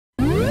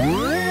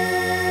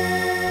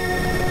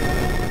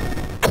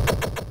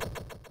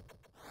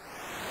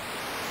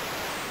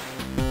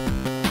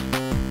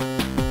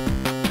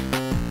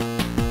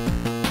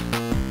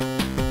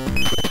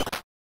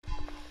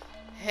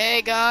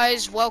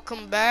guys,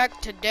 welcome back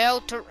to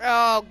Deltarune.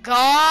 Oh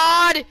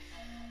God!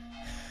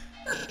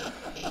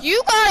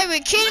 You gotta be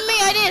kidding me!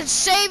 I didn't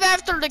save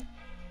after the.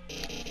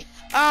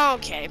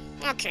 Okay,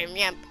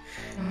 yeah.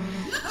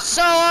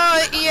 So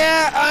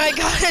yeah, I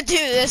gotta do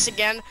this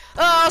again.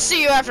 I'll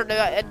see you after do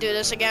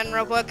this again,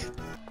 real quick.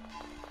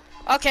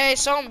 Okay,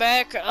 so I'm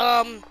back.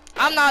 I'm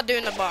not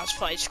doing the boss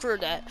fight. Screw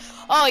that.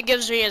 All it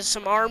gives me is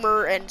some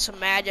armor and some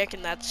magic,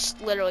 and that's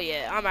literally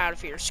it. I'm out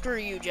of here. Screw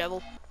you,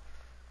 Jevil.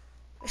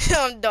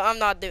 I'm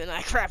not doing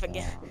that crap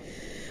again.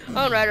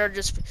 Alright,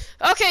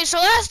 okay, so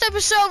last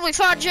episode we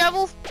fought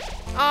Jevil.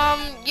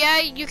 Yeah,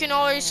 you can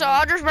always,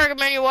 I'll just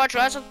recommend you watch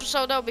last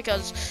episode though,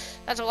 because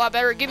that's a lot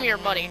better. Give me your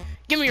money.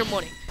 Give me your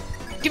money.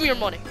 Give me your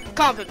money.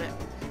 Compliment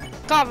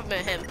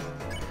him.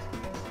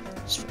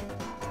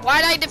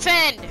 Why'd I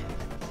defend?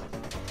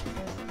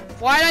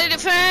 Why'd I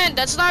defend?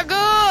 That's not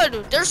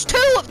good. There's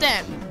two of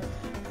them.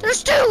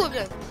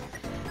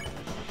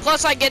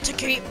 Plus I get to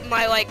keep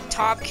my, like,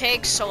 top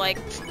cakes, so, like,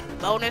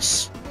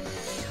 bonus.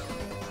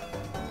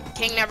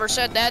 King never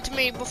said that to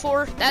me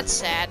before. That's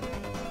sad.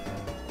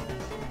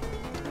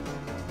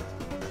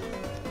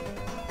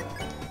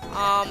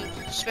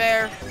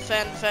 Spare,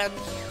 fen.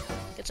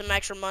 Get some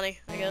extra money,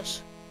 I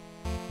guess.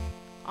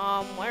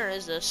 Where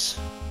is this?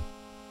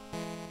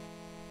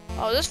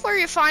 Oh, this is where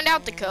you find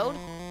out the code?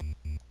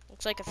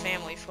 Looks like a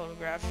family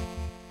photograph.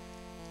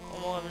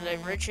 One of the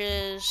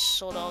riches,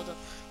 sold all the...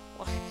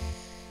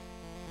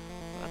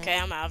 Okay,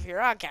 I'm out of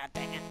here. Oh, god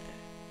dang it.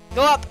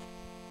 Go up!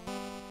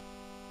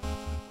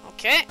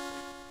 Okay.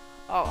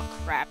 Oh,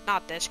 crap.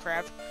 Not this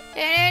crap.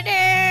 Okay.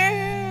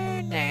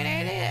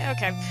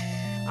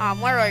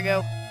 Where do I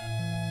go?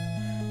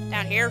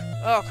 Down here?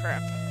 Oh,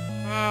 crap.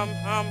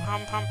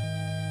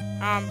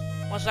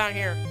 What's down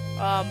here?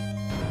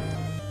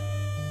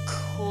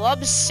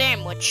 Club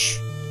sandwich.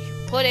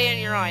 Put it in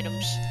your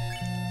items.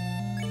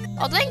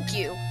 Oh, thank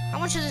you. How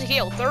much does it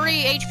heal?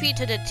 30 HP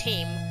to the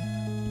team.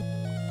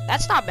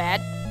 That's not bad.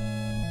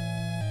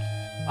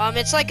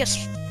 It's like a...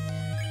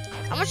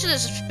 How much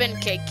does a spin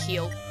cake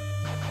heal?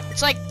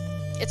 It's like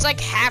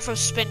half a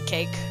spin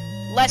cake.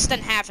 Less than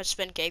half a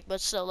spin cake,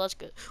 but still, that's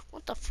good.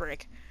 What the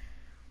frick?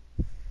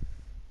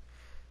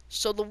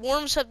 So the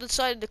worms have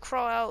decided to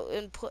crawl out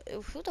and put...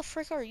 Who the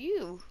frick are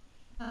you?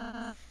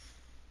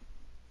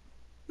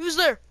 Who's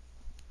there?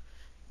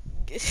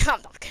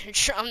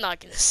 I'm not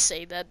gonna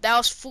say that. That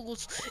was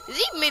fools. Is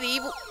he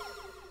medieval?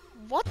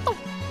 What the?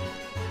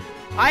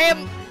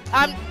 I'm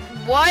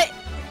what?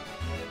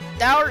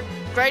 Thou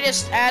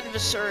greatest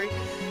adversary.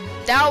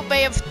 Thou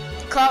may have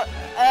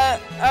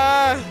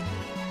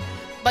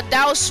but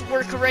thou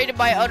were created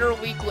by utter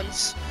weak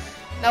ones.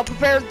 Now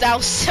prepare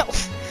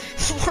thyself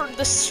for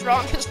the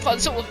strongest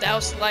puzzle of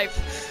thou's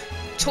life.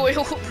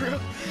 Toil through.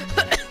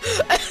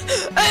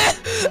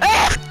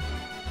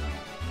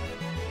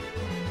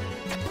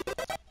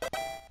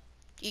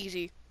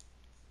 Easy.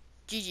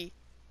 GG.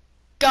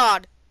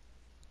 God.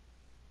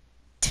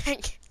 Dang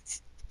it.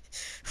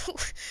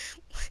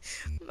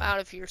 I'm out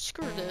of here.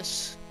 Screw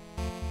this.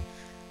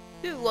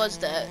 Who was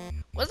that?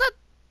 Was that?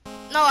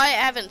 No, I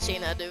haven't seen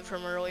that dude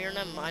from earlier.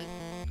 Never mind.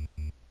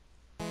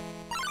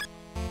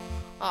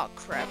 Oh,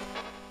 crap.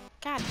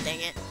 God dang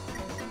it.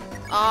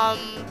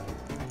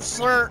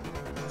 Flirt.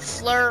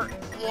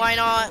 Why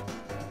not?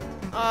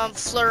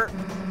 Flirt.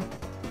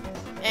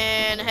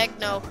 And heck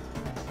no.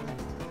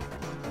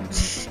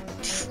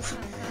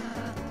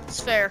 It's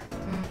fair.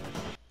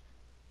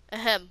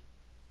 Ahem.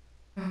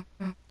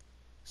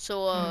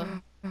 So,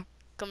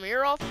 come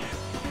here off.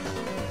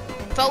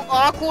 Felt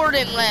awkward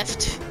and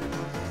left.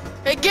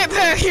 Hey, get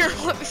back here!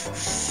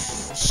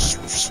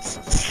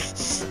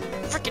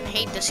 Freaking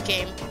hate this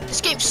game.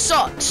 This game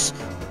sucks.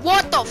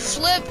 What the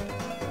flip?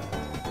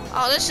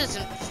 Oh, this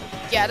isn't.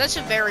 Yeah, this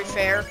is very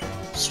fair.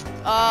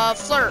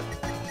 Flirt.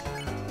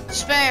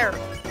 Spare.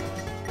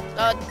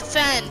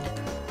 Defend.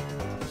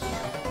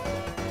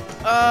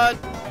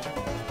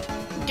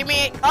 Give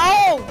me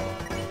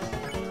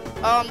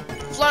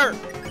flirt,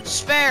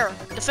 spare,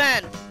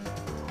 defend.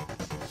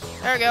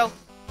 There we go.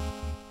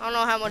 I don't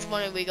know how much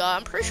money we got.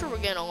 I'm pretty sure we're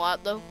getting a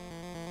lot though.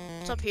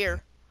 What's up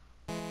here?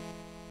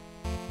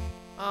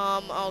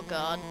 Oh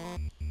god.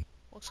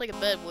 Looks like a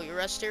bed. Will you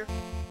rest here?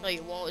 No,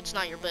 you won't. It's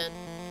not your bed.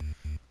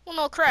 Well,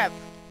 no crap.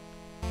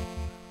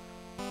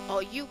 Oh,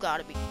 you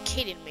gotta be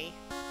kidding me.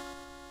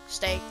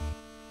 Stay.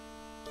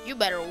 You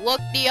better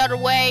look the other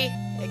way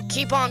and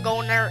keep on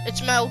going there.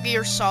 It's Metal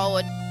Gear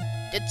Solid.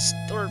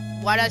 Or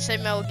why did I say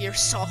Metal Gear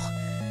Solid?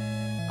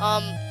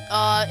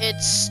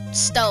 It's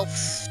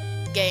stealth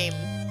game.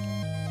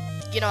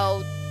 You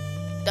know,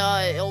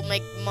 it'll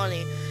make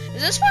money.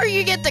 Is this where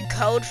you get the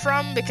code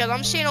from? Because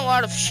I'm seeing a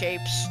lot of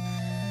shapes.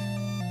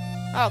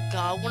 Oh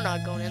god, we're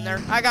not going in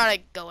there. I gotta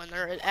go in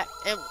there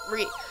and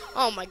read.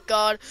 Oh my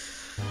god.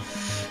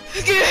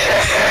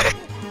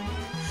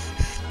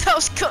 That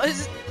was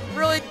cause.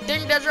 Really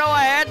think that's all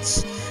I had?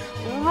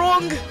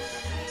 Wrong.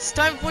 It's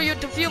time for you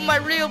to feel my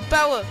real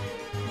power.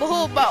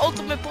 Behold my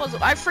ultimate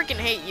puzzle. I freaking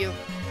hate you.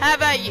 How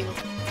about you?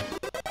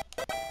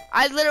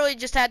 I literally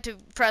just had to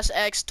press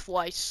X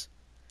twice.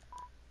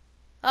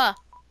 Ah.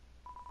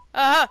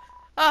 Ah.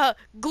 Ah.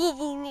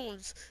 Global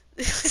rules.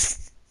 Playing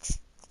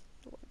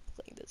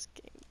this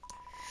game.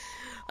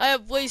 I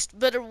have placed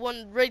better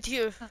one right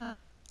here.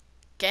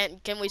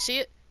 Can we see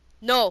it?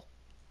 No.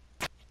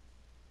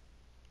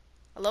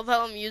 I love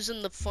how I'm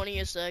using the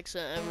funniest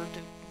accent ever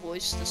to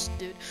voice this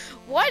dude.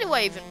 Why do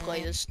I even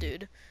play this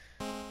dude?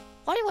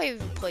 Why do I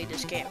even play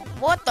this game?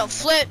 What the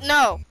flip?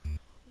 No.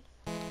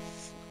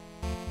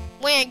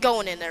 We ain't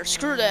going in there.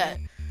 Screw that.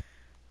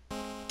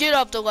 Get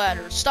up the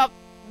ladder. Stop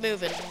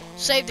moving.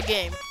 Save the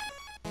game.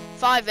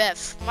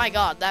 5F. My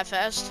god, that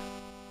fast?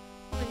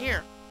 What's in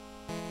here?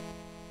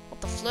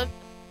 What the flip?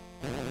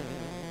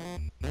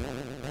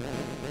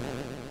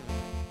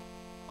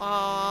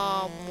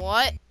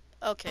 What?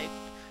 Okay.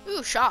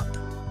 Ooh, shop.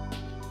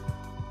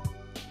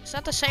 Is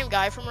that the same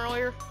guy from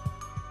earlier?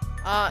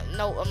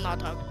 No, I'm not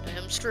talking to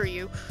him. Screw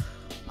you.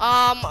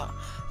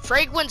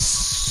 Fragrance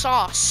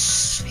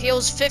sauce.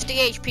 Heals 50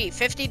 HP.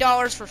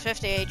 $50 for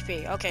 50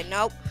 HP. Okay,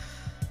 nope.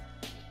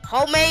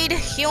 Homemade,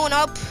 healing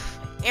up,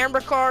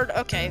 amber card.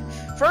 Okay.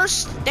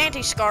 First,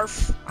 Dante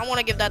scarf. I want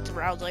to give that to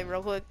Rousey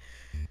real quick.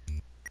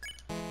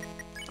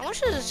 How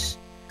much is this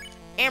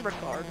amber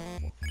card?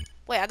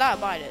 Wait, I thought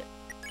I bought it.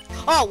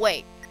 Oh,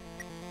 wait.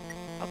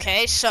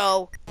 Okay,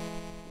 so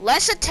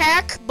less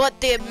attack, but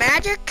the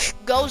magic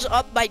goes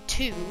up by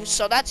 2,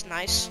 so that's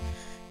nice.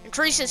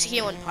 Increases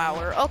healing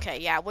power. Okay,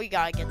 yeah, we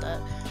gotta get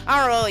that. I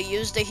don't really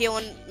use the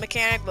healing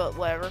mechanic, but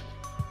whatever.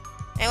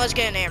 And let's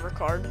get an amber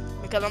card,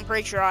 because I'm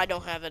pretty sure I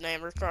don't have an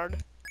amber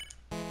card.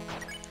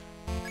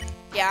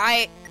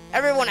 Yeah,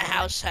 everyone in the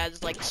house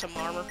has, like, some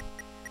armor.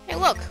 Hey,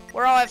 look,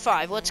 we're all at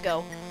 5, let's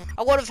go.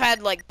 I would have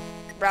had, like,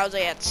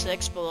 Rousey at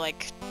 6, but,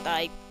 like,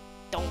 I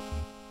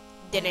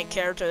didn't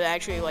care to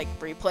actually, like,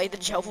 replay the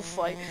Jovel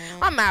fight.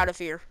 I'm out of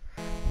here.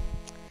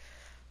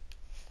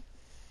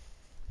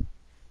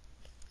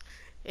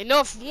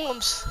 Enough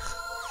worms.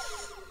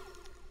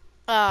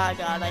 Ah,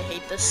 God, I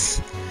hate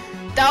this.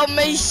 Thou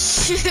may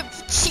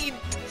cheat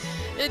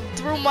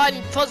through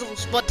mighty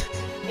puzzles, but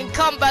in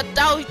combat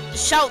thou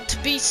shalt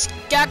be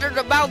scattered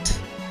about.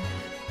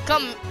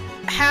 Come,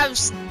 have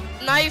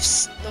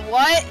knives.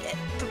 What?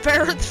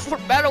 Prepare for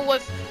battle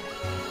with.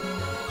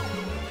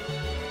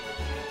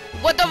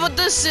 Whatever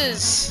this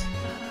is.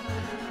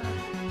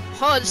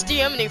 Huh, it's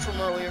the enemy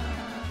from earlier,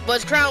 but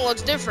his crown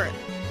looks different.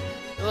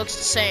 It looks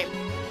the same.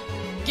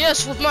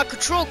 Yes, with my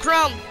control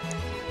crown,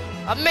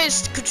 I may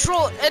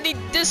control any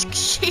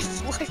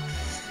disc-shaped like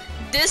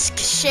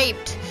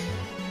disc-shaped.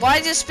 Why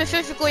does it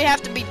specifically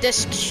have to be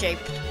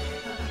disc-shaped?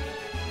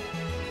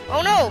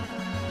 Oh no!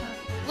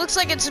 Looks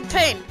like it's in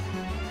pain.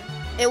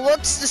 It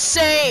looks the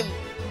same.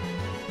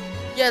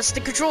 Yes,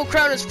 the control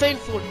crown is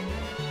painful,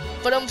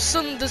 but I'm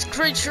certain this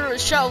creature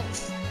shall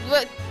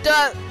let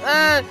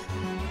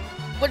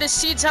when it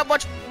sees how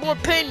much more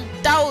pain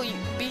thou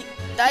be.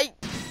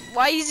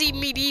 Why is he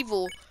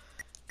medieval?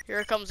 Here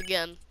it comes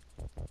again.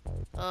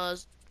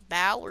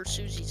 Bao or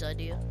Susie's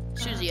idea?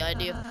 Susie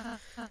idea.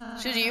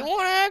 Susie, you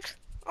wanna act?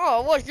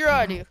 Oh, what's your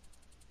idea?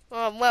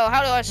 Well,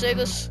 how do I say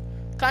this?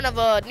 Kind of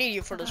need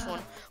you for this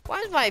one.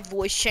 Why does my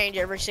voice change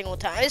every single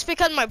time? It's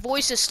because my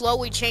voice is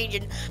slowly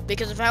changing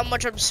because of how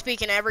much I'm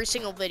speaking every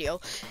single video.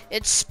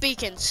 It's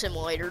speaking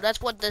simulator. That's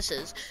what this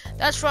is.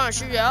 That's fine.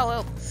 Sure, yeah, I'll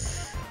help.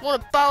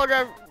 Want to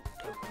apologize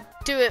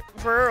to it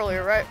for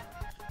earlier, right?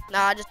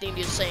 Nah, I just need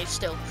you to say it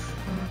still.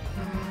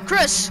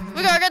 Chris,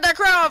 we gotta get that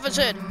crown off his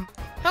head.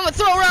 I'm gonna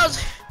throw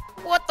Rousey.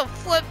 What the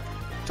flip?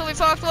 Toby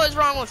Fox, what is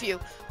wrong with you?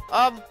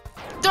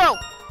 Throw.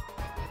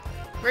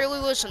 Really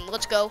listen,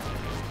 let's go.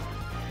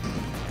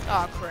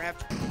 Oh crap.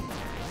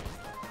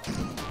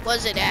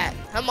 What's it at?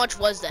 How much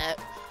was that?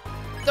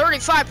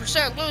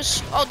 35%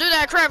 loose. Oh, do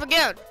that crap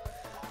again.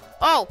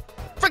 Oh,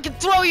 freaking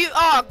throw you.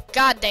 Oh,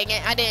 god dang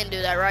it. I didn't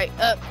do that right.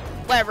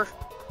 Whatever.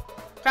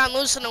 Crown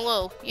loose and a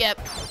low. Yep.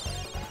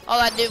 All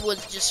I did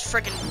was just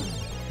freaking.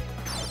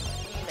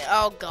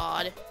 Oh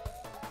god.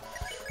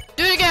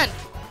 Do it again.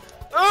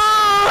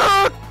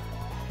 Oh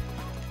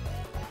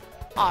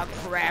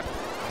crap.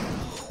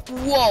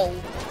 Whoa.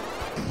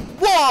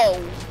 Whoa.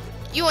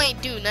 You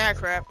ain't doing that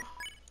crap.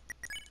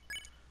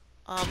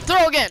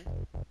 Throw again.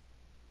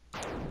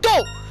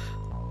 Go.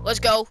 Let's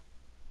go.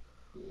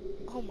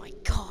 Oh my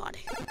god.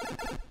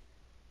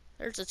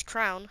 There's its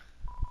crown.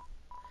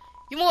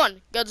 You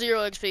won. Got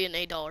 0 XP and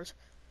 $8.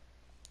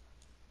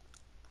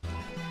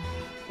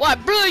 Why,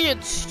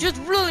 brilliant!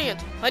 Just brilliant!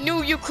 I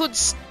knew you could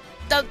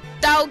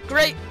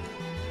great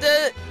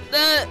the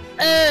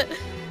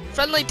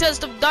friendly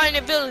test of thine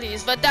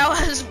abilities, but thou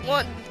hast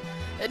won.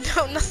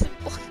 No, nothing.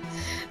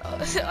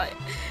 If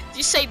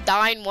you say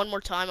dine one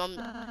more time,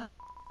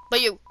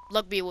 but you,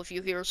 luck be with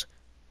you, heroes.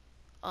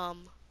 Okay.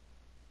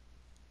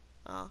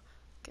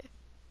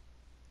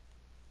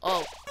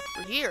 Oh,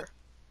 we're here.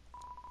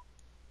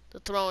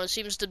 The throne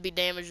seems to be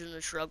damaged in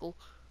the struggle.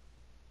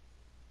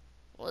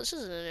 Well, this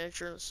isn't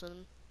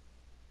interesting.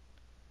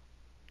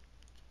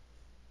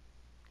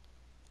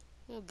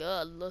 Oh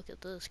god, look at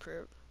this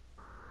crap.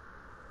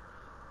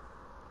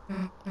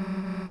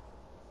 Hey,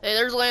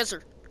 there's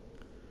Lancer.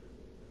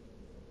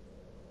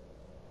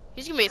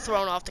 He's gonna be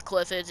thrown off the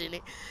cliff, isn't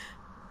he?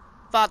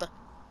 Father,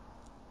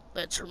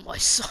 Lancer, my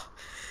son,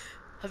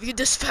 have you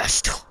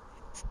dispatched?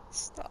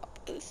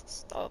 Stop.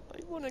 Stop. I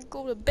wanna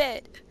go to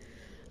bed.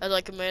 As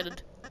I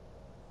commanded.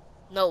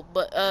 No,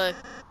 but, I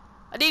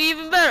did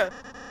even better.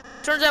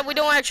 Turns out we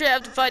don't actually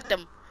have to fight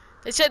them.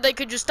 They said they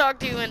could just talk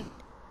to you and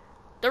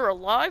they're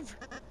alive?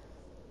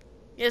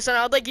 Yes, and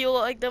I'd like you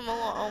like them a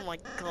lot. Oh my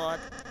god.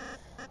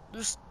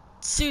 There's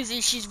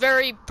Susie, she's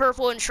very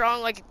purple and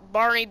strong like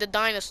Barney the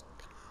dinosaur.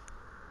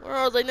 Where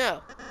are they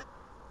now?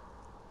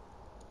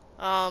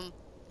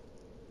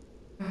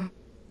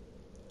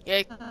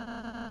 Yay.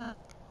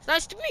 It's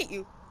nice to meet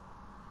you.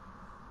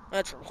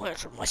 That's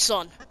my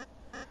son.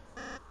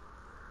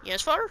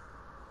 Yes, father?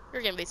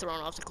 You're gonna be thrown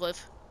off the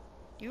cliff.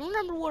 Do you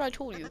remember what I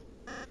told you?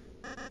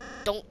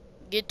 Don't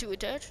get too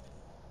attached.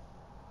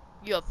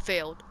 You have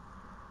failed.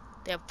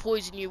 They have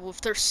poisoned you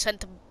with their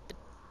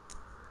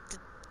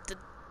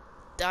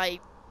I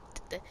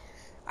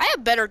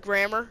have better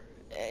grammar.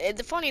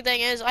 The funny thing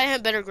is, I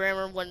have better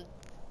grammar when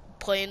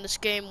playing this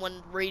game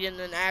when reading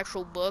an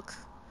actual book.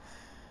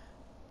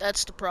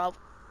 That's the problem.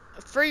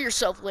 Free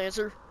yourself,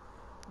 Lancer.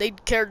 They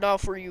cared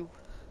not for you.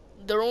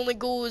 Their only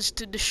goal is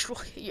to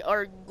destroy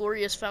our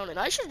glorious fountain.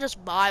 I should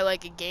just buy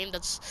like a game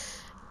that's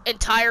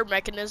entire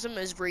mechanism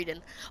is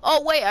reading.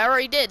 Oh wait, I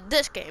already did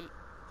this game.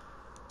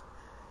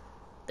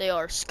 They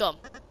are scum.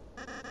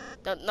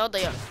 No,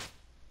 they are.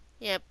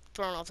 Yep,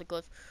 thrown off the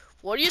cliff.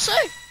 What do you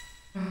say?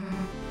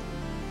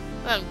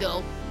 Let him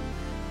go.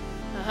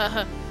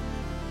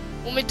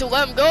 Want me to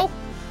let him go?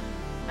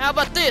 How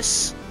about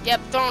this?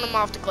 Yep, throwing him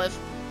off the cliff.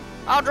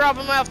 I'll drop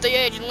him off the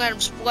edge and let him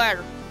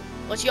splatter.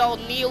 Let's y'all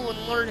kneel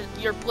and learn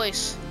at your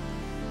place.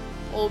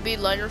 What will be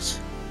liners?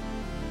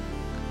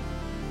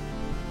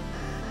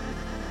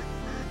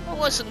 Don't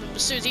listen to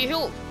Susie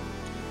Hill.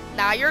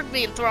 Nah, you're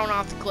being thrown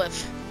off the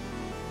cliff.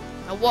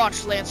 Now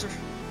watch, Lancer.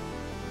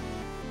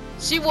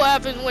 See what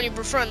happens when you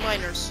befriend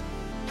Liners.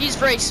 He's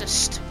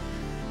racist.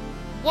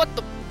 What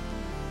the?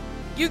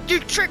 You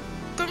tricked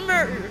the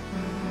mirror.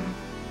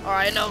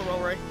 Alright, no,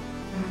 Rory.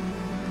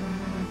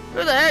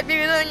 Who the heck do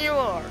you think you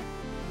are?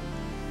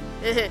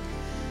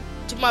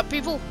 To my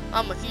people,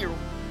 I'm a hero.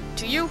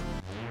 To you,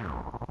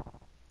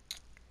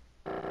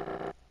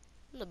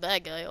 I'm the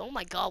bad guy. Oh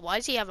my god, why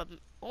does he have a...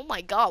 Oh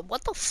my god,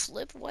 what the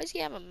flip? Why does he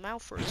have a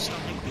mouth for his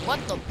stomach? What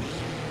the...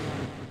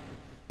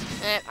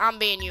 I'm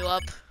beating you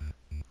up.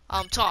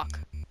 Talk.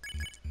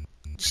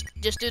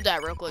 Just do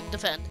that real quick.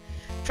 Defend.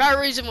 Try to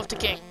reason with the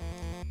king.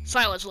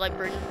 Silence,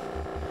 Lightbringer.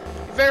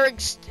 Your very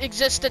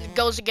existence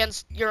goes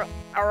against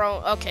our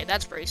own... Okay,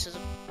 that's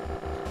racism.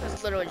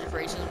 That's literally just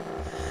racism.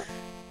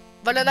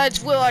 By the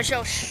knight's will, I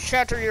shall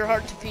shatter your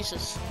heart to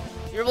pieces.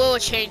 Your will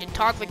was changed and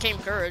talk became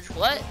courage.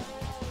 What?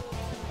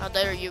 How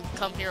dare you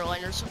come here,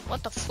 Liners.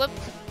 What the flip?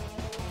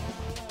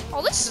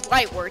 Oh, this is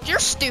light work. You're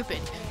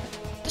stupid.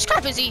 This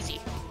crap is easy.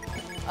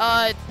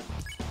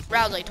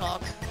 Rousey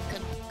talk.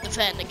 And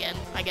defend again,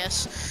 I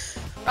guess.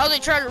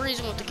 Rousey try to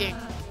reason with the king.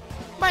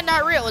 Might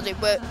not realize it,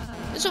 but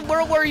this is a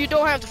world where you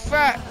don't have to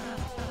fight.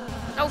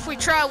 Now if we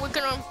try, we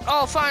can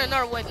all find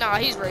another way. Nah,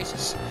 he's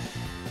racist.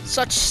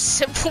 Such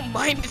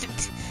simple-minded...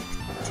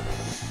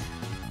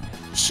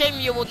 Shame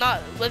you will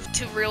not live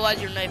to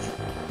realize your knife.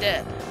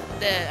 Dead.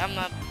 I'm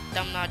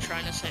not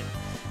trying to say it.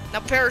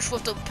 Now perish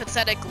with the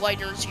pathetic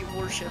lighters you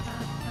worship.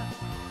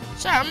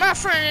 Sorry, my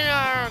friend and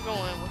I are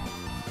going.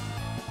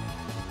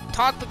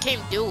 Talk became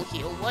dual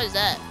heal. What is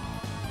that?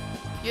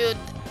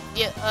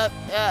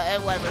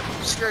 Whatever.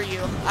 Screw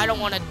you. I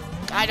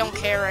don't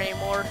care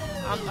anymore.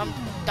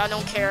 I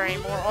don't care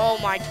anymore. Oh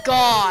my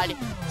god.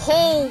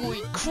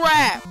 Holy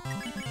crap.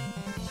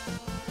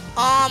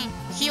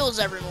 Heals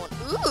everyone.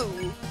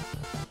 Ooh.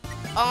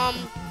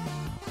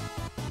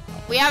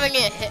 We haven't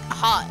get hit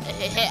high.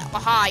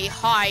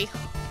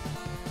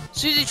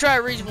 Susie tried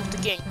to reason with the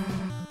king.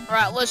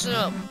 Alright, listen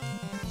up.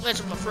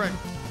 Listen, my friend.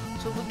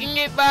 So if we can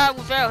get by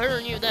without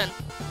hurting you, then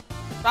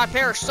if I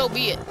perish, so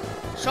be it.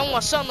 Show my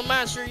son the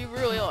master you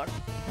really are.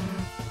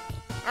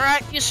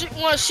 Alright, you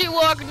want to see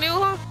what I can do,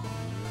 huh?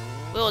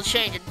 Will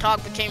change and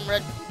talk became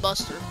Red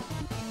Buster.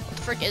 What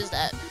the frick is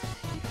that?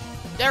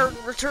 Dare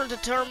return to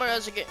tournament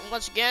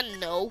once again?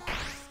 No.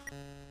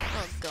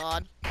 Oh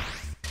god.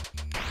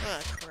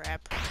 Oh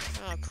crap.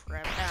 Oh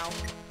crap. Ow.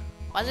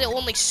 Why is it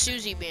only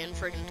Susie being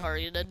freaking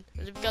targeted?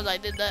 Is it because I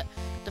did that?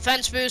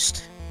 Defense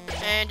boost.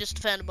 And just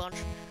defend a bunch.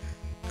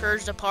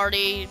 Encourage the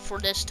party for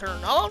this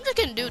turn. Oh, I'm just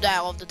gonna do that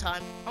all the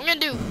time. I'm gonna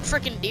do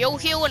freaking deal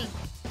heal and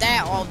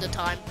that all the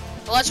time.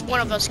 Unless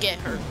one of us get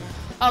hurt.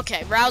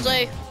 Okay,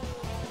 Rousey.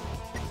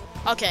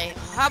 Okay,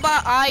 how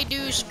about I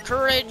do some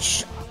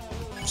courage,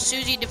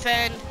 Susie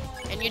defend,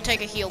 and you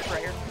take a heal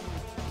prayer.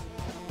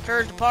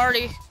 Encourage the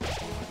party.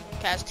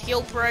 Cast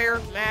heal prayer,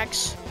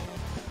 max.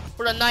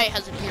 Where the knight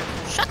has appeared.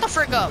 Shut the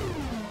frick up.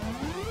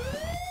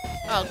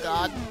 Oh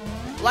god.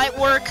 Light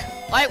work.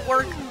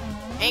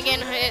 Ain't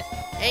getting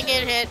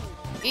hit.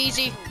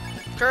 Easy.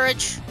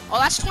 Courage. Oh,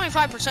 that's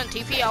 25%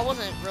 TP. I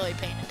wasn't really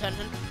paying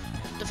attention.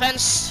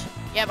 Defense.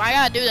 Yep, I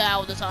gotta do that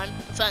all the time.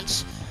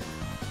 Defense.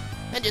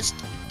 And just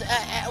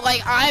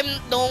like, I'm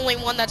the only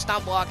one that's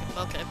not blocking.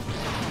 Okay.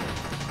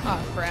 Oh,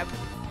 crap.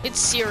 It's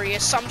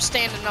serious. I'm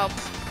standing up.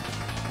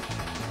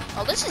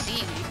 Oh, this is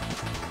easy.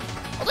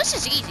 Oh, this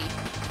is easy.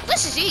 Oh,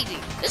 this is easy.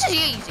 This is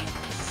easy.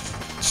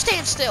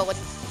 Stand still. And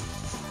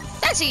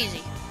that's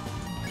easy.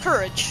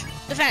 Courage.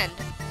 Defend.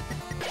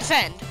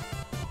 Defend.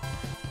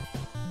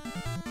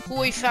 Who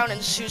we found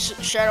in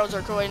shadows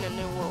are creating a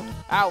new world.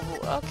 Ow.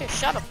 Okay,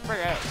 shut up.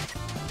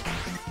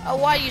 Oh,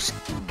 why you...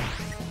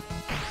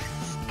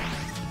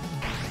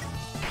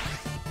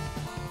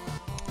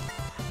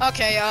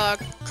 Okay,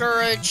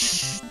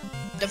 courage,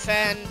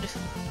 defend,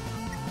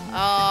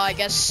 I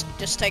guess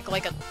just take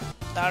like a,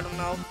 I don't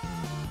know,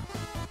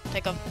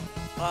 take a,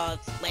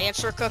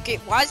 Lancer cookie.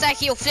 Why does that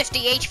heal 50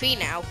 HP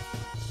now?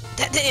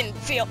 That didn't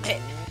feel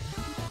it.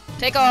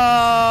 Take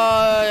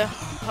a,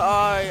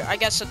 I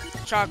guess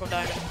a chocolate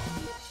diamond.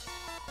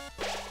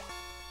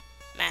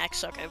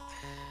 Max, okay.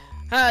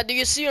 Do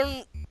you see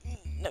her?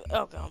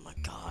 Oh my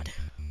god.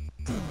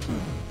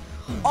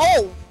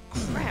 Oh!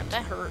 Crap,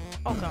 that hurt.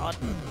 Oh god.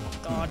 Oh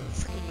god.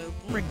 Freaking move.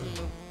 Freaking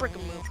move.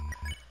 Freaking move.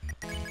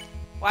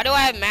 Why do I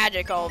have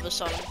magic all of a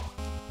sudden?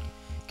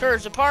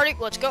 Courage the party.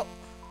 Let's go.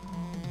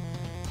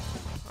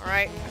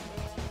 Alright.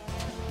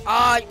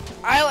 I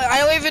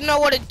don't even know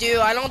what to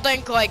do. I don't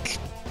think, like,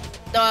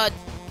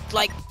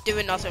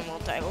 doing nothing will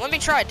tag. Let me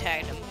try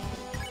tagging him.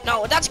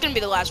 No, that's gonna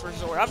be the last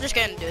resort. I'm just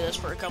gonna do this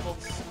for a couple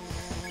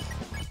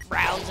of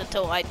rounds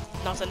until, like,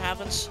 nothing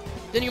happens.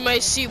 Then you may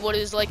see what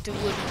it's like to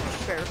live in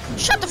fair.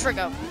 Shut the frick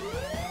up.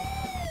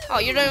 Oh,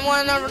 you didn't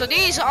want none of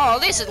these? Oh,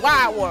 this is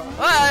Wild World.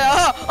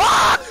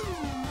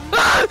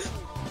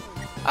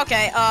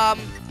 Okay,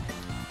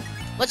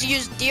 let's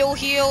use deal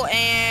heal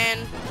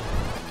and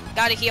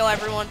gotta heal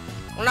everyone.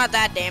 Well, not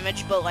that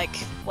damage, but like,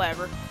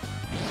 whatever.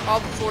 All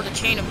before the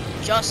chain of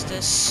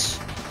justice.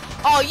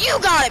 Oh, you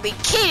gotta be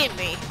kidding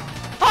me.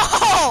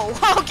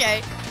 Oh,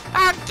 okay.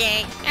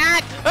 Okay.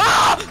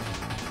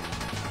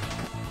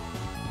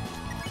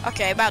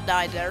 Okay, about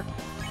died there.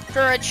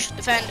 Courage,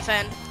 defend,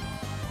 defend.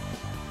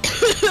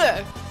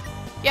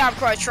 Yeah, I'm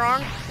quite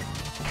strong.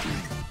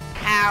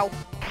 Ow.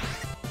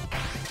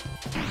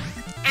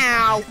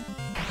 Ow.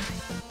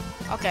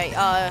 Okay,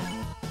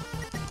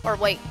 or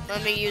wait,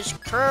 let me use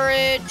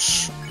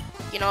courage.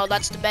 You know,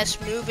 that's the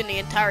best move in the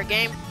entire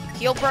game.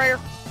 Heal prayer.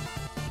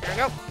 There we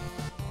go.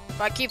 If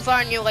I keep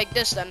fighting you like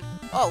this, then.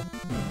 Oh.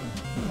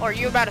 Are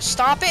you about to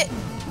stop it?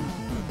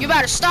 You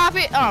about to stop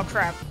it? Oh,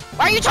 crap.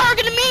 Why are you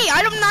targeting me?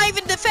 I'm not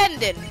even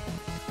defending.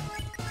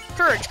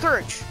 Courage,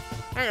 courage.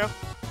 There you go.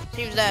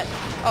 Seems that.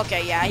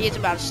 Okay, yeah, he's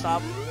about to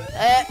stop.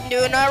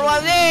 Do another one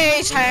of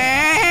these.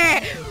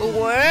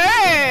 Whoa,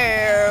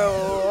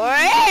 whoa.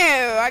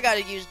 I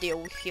gotta use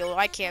deal heal.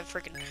 I can't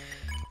freaking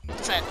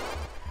defend.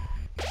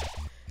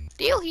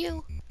 Deal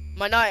heal.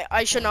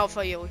 I should not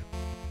fight you.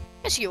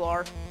 Yes, you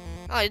are.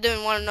 Oh, you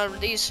didn't want another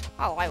of these.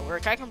 Oh, I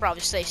work. I can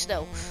probably stay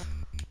still.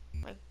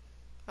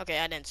 Okay,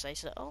 I didn't say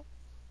so. Oh,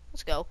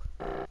 let's go.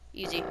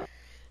 Easy.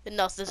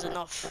 Enough is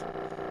enough.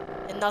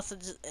 Enough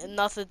is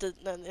enough.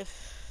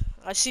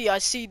 I see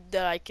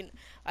that I can.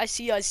 I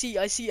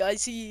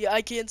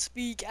can't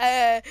speak.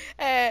 That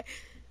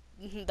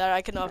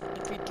I cannot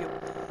defeat you.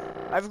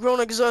 I've grown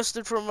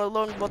exhausted from a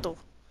long battle.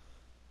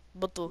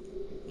 Battle.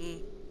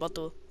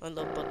 I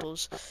love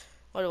battles.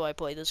 Why do I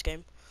play this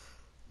game?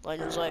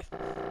 Liner's life.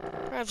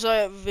 Perhaps I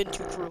have been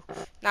too cruel.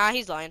 Nah,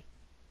 he's lying.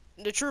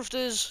 The truth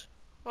is,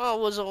 well,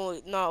 it was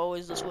not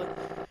always this way.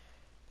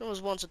 There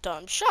was once a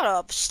time. Shut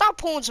up. Stop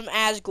pulling some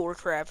Asgore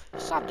crap.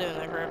 Stop doing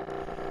that crap.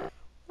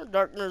 Where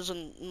Darkners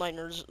and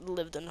Lightners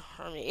lived in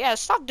harmony. Yeah,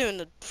 stop doing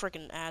the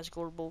freaking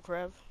Asgore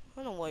bullcrap.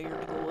 I don't know what your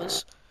goal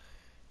is.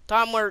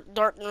 Time where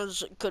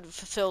Darkners could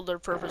fulfill their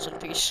purpose in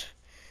peace.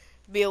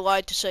 It'd be a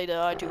lie to say that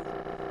I too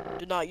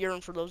do not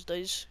yearn for those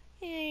days.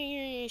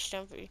 Yeah,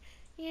 Stumpy.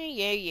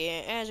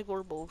 Yeah.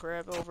 Asgore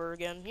bullcrap over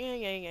again.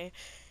 Yeah.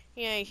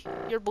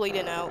 You're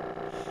bleeding out.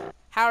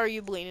 How are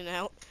you bleeding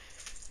out?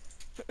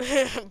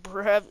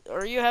 Perhaps,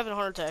 are you having a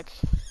heart attack?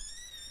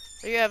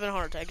 Are you having a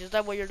heart attack? Is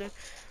that what you're doing?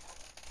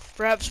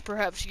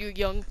 Perhaps you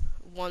young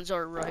ones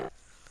are right.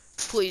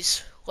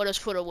 Please, let us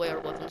put away our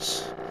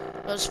weapons.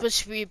 There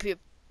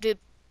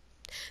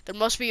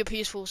must be a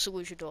peaceful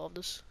solution to all of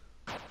this.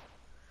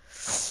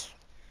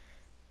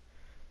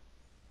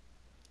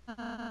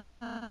 We're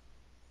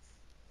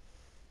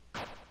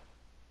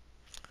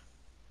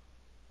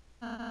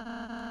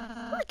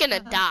gonna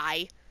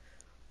die.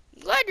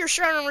 I'm glad you're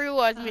starting to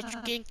realize,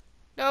 Mr. King.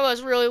 None of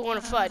us really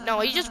want to fight. No,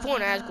 he's just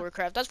pulling Asgore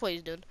crap. That's what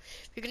he's doing.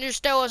 You can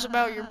just tell us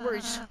about your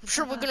worries. I'm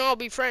sure we can all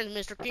be friends,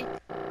 Mr. King.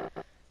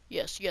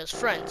 Yes,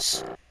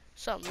 friends.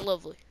 Something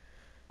lovely.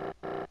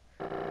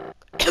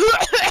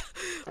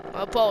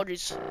 My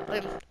apologies.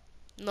 I'm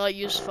not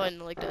used to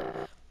fighting like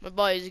that. My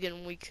body's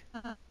getting weak.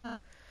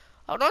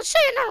 Oh, don't say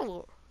another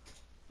word.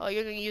 Oh,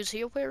 you're gonna use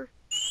heal prayer?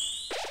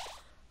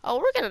 Oh,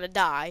 we're gonna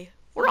die.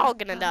 We're all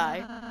gonna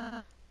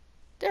die.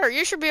 There,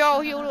 you should be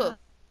all healed up.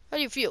 How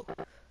do you feel?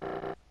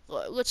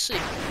 Let's see.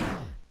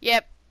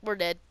 Yep, we're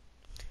dead.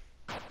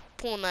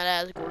 Pulling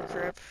that Asgore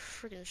crap.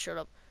 Freaking shut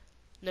up.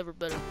 Never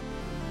better.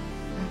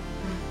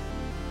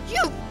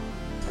 You!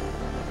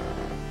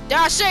 Did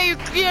I say you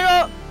get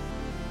up?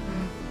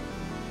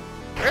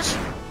 Chris?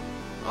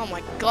 Oh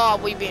my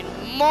god, we being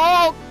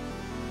mauled!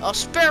 Oh,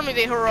 spare me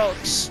the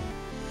heroics.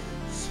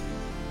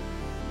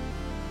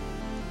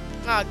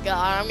 Oh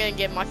god, I'm gonna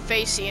get my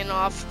face eaten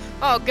off.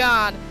 Oh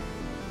god.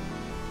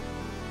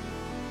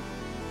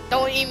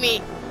 Don't eat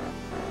me.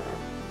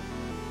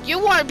 You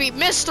want to be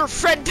Mr.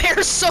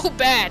 Fredbear so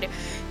bad.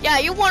 Yeah,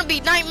 you want to be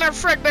Nightmare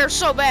Fredbear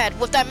so bad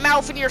with that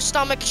mouth in your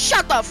stomach.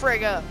 Shut the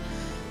frig up.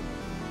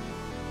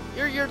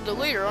 You're the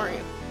leader, aren't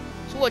you?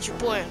 So what's your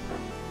plan?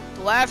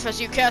 To laugh as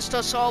you cast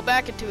us all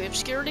back into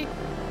obscurity?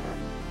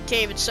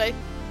 Can't even say.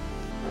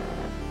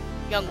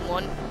 Young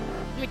one,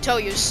 let me tell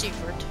you a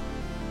secret.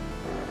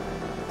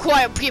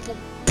 Quiet people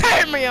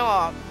pee me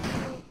off.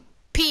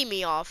 Pee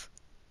me off.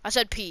 I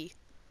said pee.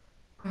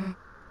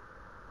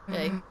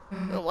 Hey,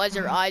 why is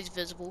their eyes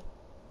visible?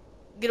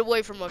 Get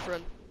away from my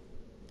friend.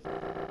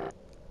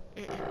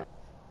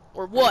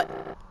 Or what?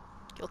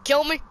 You'll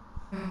kill me?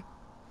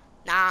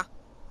 Nah.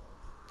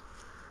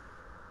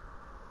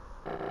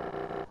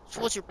 So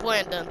what's your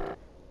plan then?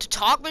 To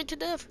talk me to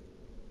death?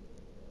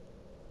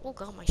 Oh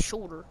god, my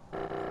shoulder.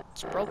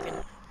 It's broken.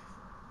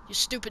 You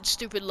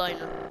stupid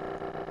liner.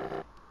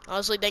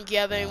 Honestly, think you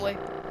have any way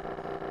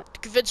to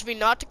convince me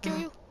not to kill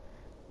you?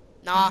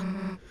 Nah.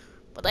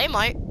 But they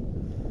might.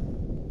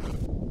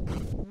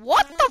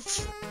 What the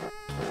f-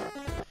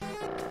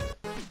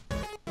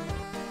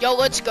 Yo,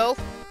 let's go.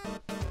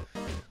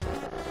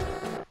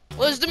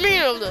 What is the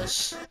meaning of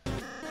this?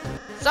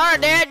 Sorry,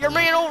 Dad, you're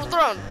being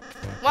overthrown.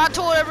 Well, I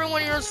told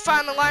everyone you were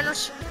fighting the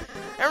liners.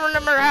 I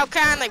remember how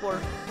kind they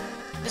were.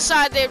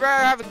 Decided they'd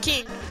rather have a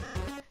king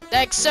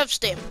that accepts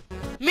them.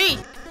 Me!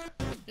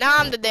 Now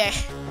I'm the dad.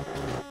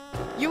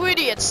 You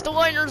idiots, the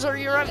liners are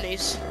your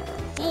enemies.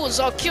 Fools,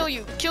 I'll kill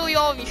you. Kill you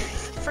all of you.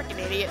 Freaking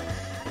idiot.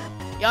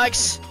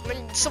 Yikes.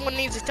 Someone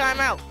needs a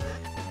timeout.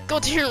 Go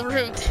to your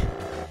room.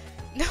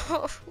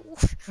 No.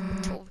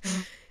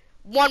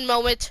 One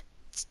moment,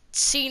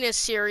 scene is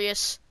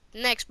serious.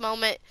 Next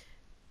moment,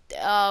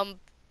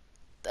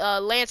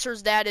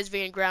 Lancer's dad is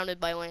being grounded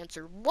by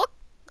Lancer. What?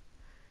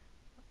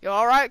 You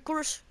alright,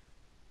 Chris?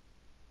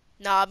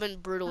 Nah, I've been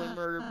brutally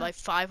murdered by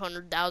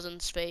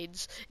 500,000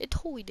 spades. It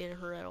totally didn't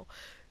hurt at all.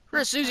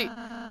 Chris, Susie.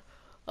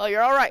 Oh,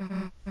 you're alright.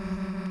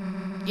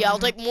 Yeah, I'll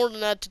take more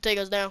than that to take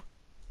us down.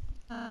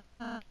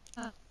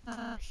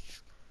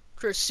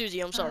 Chris, Susie,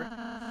 I'm sorry.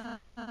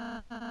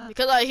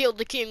 Because I healed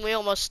the king, we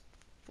almost.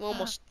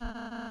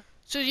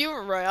 Susie, you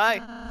were right.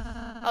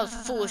 I was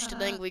foolish to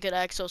think we could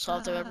act so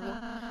soft to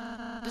everyone.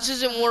 This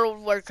isn't a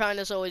world where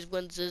kindness always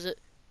wins, is it?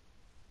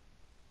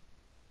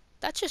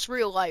 That's just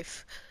real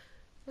life.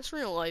 That's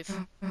real life.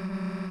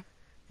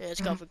 Yeah, it's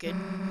complicated.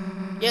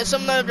 Yeah,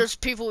 sometimes there's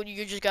people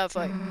you just gotta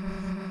fight.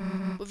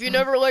 If you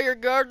never let your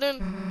guard in,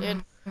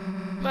 then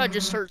you might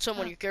just hurt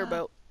someone you care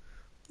about.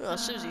 Oh,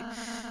 Susie.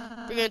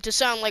 Beginning to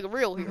sound like a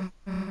real here.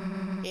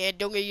 Yeah,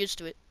 don't get used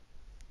to it.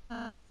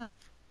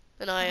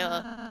 And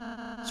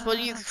I suppose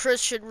you, Chris,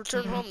 should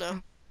return home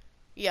now.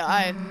 Yeah,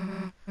 I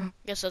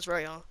guess that's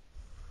right, huh?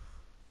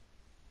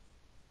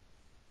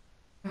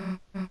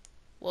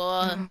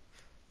 Well,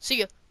 see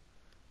ya.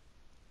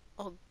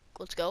 Oh,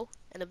 let's go.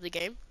 End of the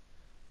game.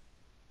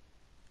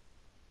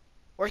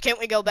 Or can't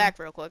we go back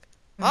real quick?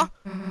 Huh?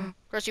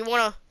 Chris, you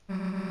wanna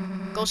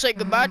go say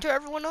goodbye to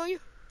everyone, don't you?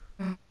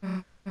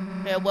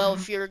 Yeah, well,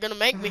 if you're gonna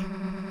make me,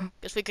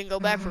 guess we can go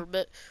back for a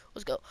bit.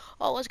 Let's go.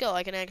 Oh, let's go.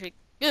 I can actually.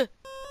 Yeah.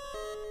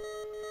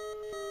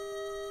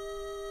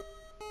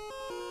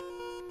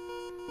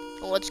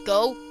 Oh, let's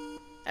go.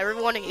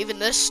 Everyone, even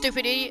this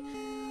stupid idiot.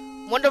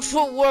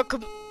 Wonderful work,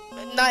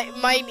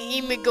 my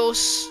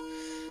amigos.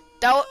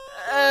 That.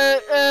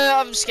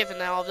 I'm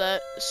skipping all of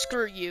that.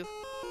 Screw you.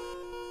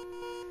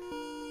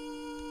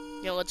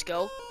 Yeah, let's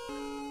go.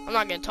 I'm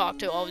not gonna talk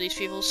to all of these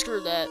people. Screw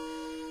that.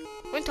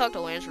 I'm gonna talk to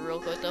Lancer real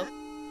quick though.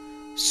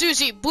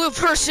 Susie, blue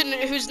person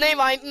whose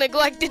name I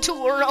neglected to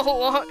learn all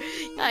along.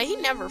 Yeah, he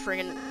never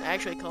freaking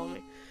actually called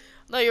me.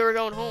 I thought you were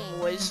going home,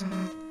 boys.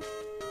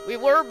 We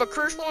were, but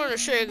Chris wanted to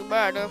say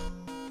goodbye though.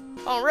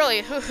 Oh,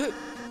 really?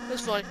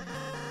 That's funny.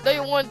 Thought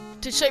you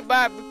wanted to say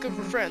bye because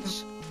we're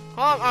friends.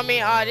 Huh? I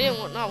mean, I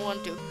didn't not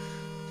want to.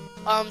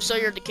 So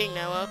you're the king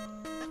now, huh?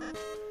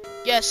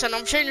 Yes, and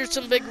I'm changing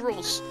some big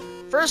rules.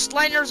 First,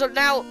 liners are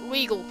now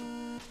legal.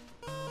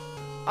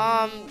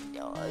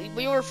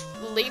 We were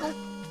legal?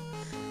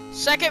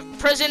 Second,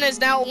 prison is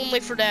now only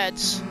for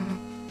dads.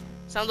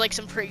 Sounds like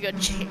some pretty good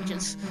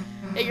changes.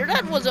 Hey, your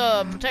dad was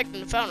protecting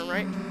the fountain,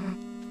 right?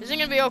 Is it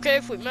gonna be okay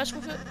if we mess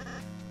with it?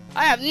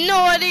 I have no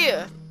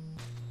idea.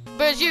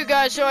 But it's you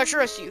guys, so I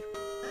trust you.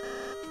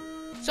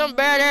 Something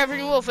bad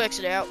happening, we'll fix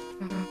it out.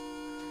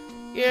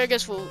 Yeah, I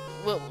guess we'll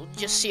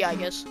just see, I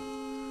guess.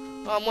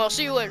 Well,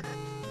 see you later.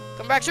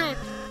 Come back soon.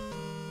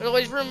 There's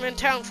always room in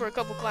town for a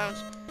couple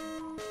clowns.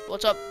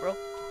 What's up, bro?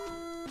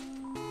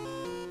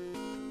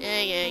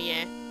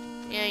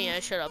 Yeah,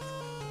 shut up.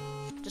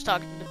 Just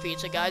talking to the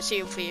pizza guy. See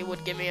if he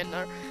would give me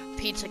another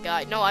pizza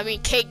guy. No, I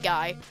mean cake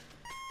guy.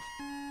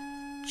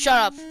 Shut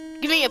up.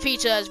 Give me a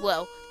pizza as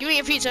well. Give me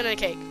a pizza and a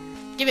cake.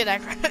 Give me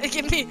that.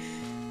 Give me.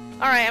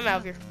 All right, I'm out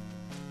of here.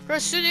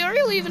 Chris, Susie, are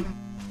you leaving?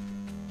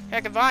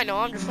 Heck if I know.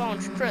 I'm just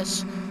following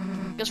Chris.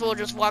 Guess we'll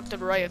just walk to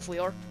the right if we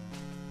are.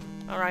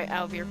 All right,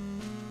 out of here.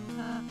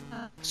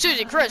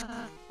 Susie, Chris,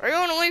 are you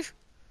going to leave?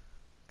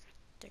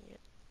 Dang it.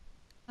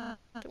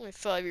 Took me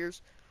 5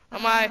 years.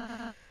 I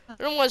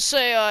don't want to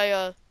say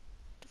what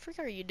the frick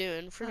are you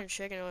doing? Freaking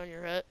shaking on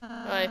your head.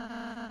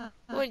 I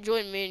really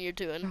enjoy me and you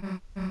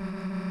doing.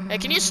 Hey,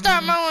 can you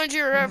stop mowing into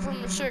your head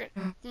from a second?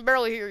 I can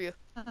barely hear you,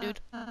 dude.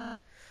 Oh,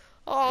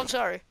 I'm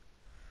sorry.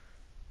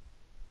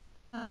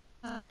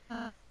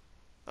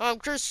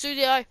 Chris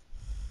Studio.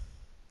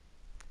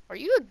 Are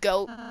you a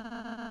goat?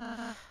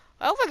 I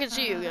hope I can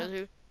see you again,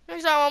 dude.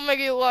 Next time I'll make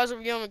you a lot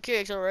of yummy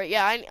cakes, alright?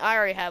 Yeah, I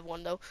already have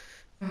one, though.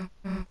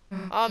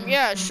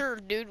 Yeah, sure,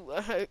 dude.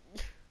 What the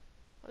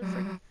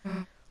frick?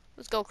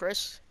 Let's go,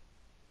 Chris.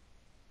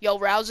 Yo,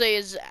 Rouse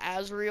is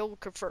Azrael.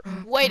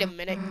 Wait a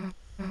minute.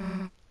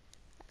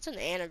 That's an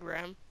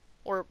anagram.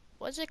 Or,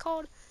 what's it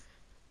called?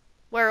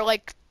 Where,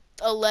 like,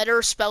 a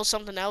letter spells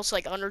something else,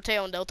 like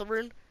Undertale and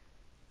Deltarune.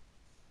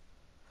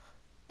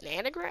 An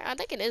anagram? I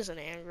think it is an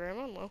anagram. I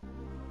don't know.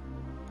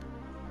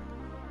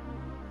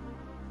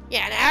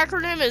 Yeah, an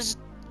acronym is,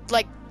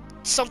 like,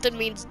 something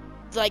means,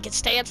 like, it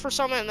stands for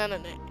something, and then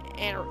an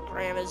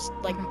anagram is,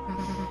 like,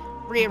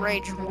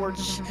 rearranged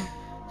words.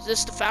 Is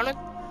this the fountain?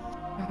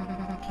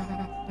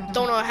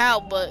 Don't know how,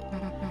 but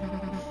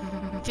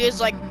feels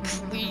like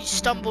we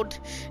stumbled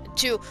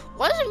to.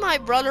 Wasn't my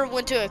brother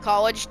went to a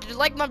college? Did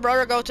like my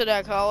brother go to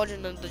that college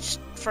and then just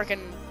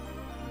freaking,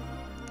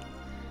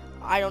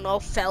 I don't know,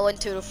 fell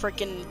into the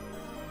freaking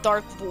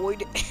dark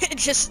void? it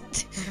just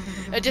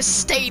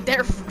stayed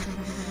there.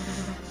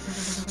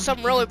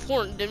 Something really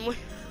important, didn't we?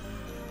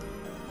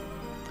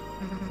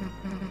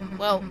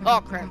 Well,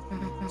 oh crap!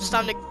 It's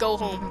time to go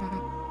home.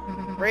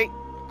 Right,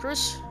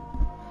 Chris?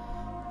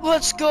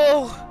 Let's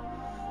go!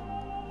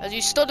 As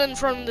you stood in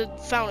front of the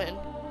fountain,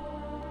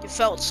 you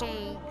felt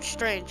something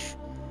strange.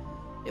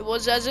 It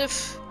was as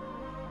if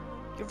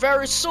your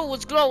very soul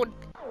was glowing.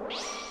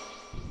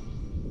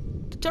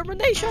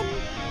 Determination!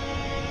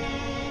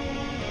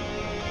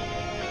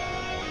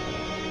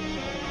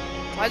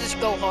 Why does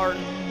this go hard?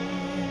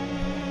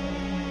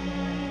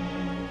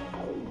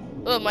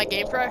 Oh, my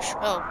game crashed?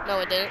 Oh, no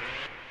it didn't.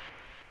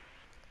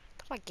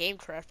 My game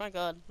crashed, my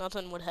god.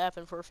 Nothing would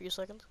happen for a few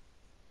seconds.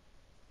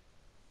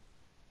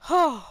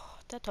 Oh,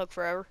 that took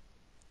forever.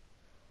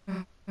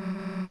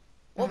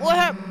 What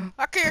happened?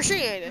 I can't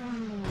see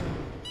anything.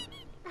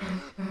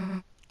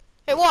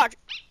 Hey, watch!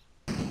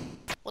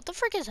 What the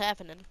frick is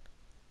happening?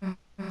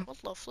 What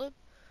the flip?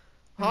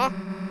 Huh?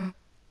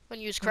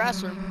 Unused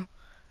classroom.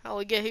 How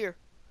we get here?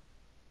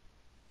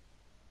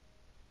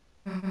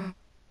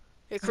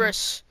 Hey,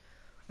 Chris.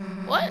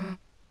 What?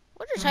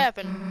 What just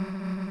happened?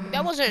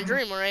 That wasn't a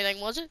dream or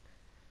anything, was it?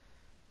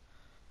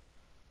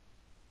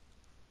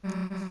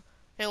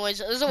 Anyways,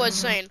 this is what it's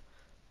saying.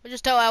 We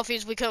just tell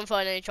Alfie's we couldn't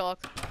find any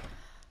chalk.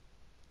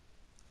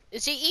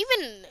 Is he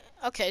even...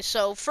 Okay,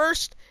 so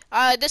first,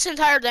 this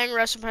entire thing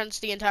represents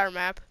the entire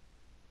map.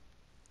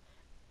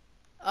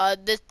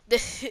 This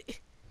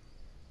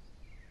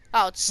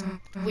oh, it's...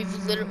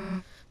 We've literally...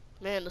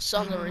 Man, the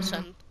sun's already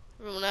setting.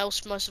 Everyone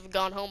else must have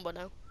gone home by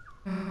now.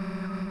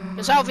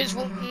 Because Alfie's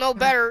will know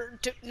better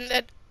to...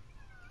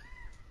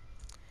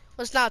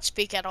 Let's not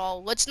speak at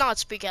all. Let's not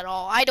speak at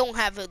all. I don't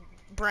have a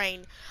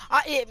brain.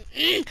 I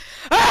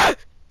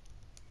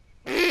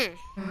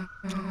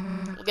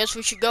guess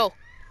we should go.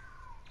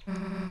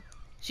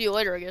 See you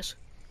later, I guess.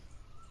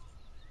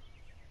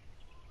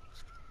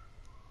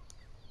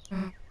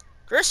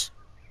 Chris?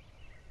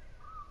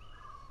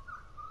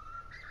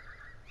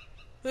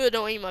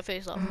 Don't eat my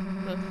face off.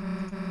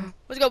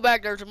 Let's go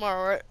back there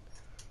tomorrow, right?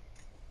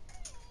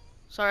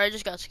 Sorry, I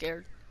just got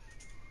scared.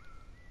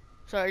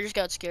 Sorry, I just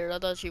got scared. I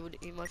thought she would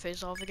eat my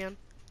face off again.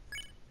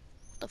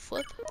 What the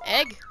flip?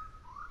 Egg?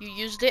 You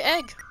used the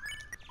egg.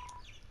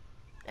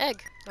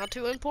 Egg. Not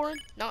too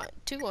important? Not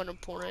too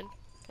unimportant.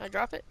 Can I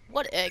drop it?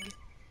 What egg?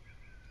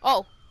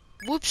 Oh.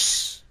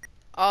 Whoops.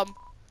 I'll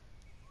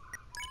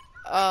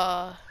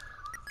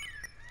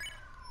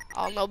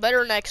know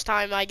better next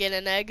time I get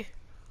an egg.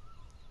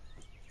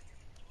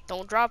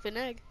 Don't drop an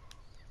egg.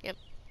 Yep.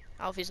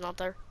 Alfie's not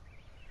there.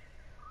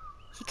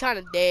 He kind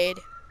of dead.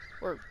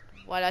 Or,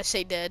 why'd I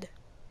say dead?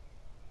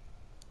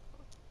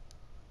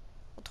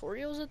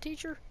 Torio's a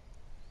teacher?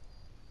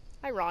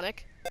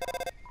 Ironic.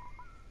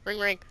 Ring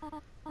ring.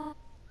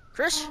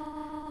 Chris?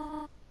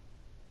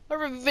 What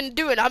have you been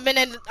doing? I've been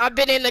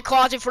in the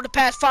closet for the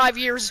past 5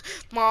 years,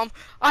 Mom.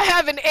 I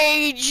haven't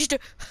aged.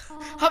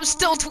 I'm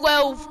still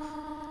 12.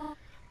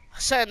 I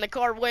sat in the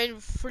car waiting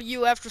for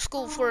you after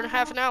school for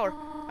half an hour.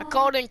 I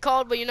called and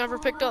called, but you never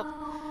picked up.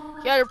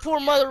 Yeah, your poor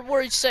mother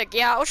worried sick.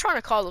 Yeah, I was trying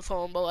to call the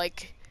phone, but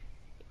like,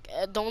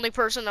 the only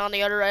person on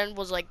the other end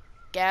was like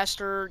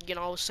Gaster, you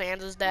know,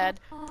 Santa's dad,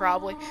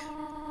 probably.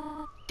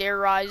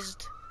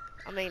 Terrorized.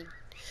 I mean,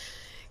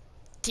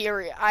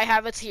 theory. I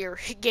have a tear.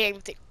 Game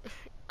thing.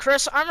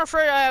 Chris, I'm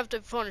afraid I have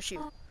to punish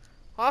you.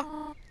 Huh?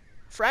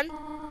 Friend?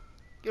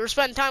 You were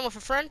spending time with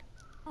a friend?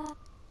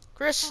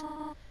 Chris,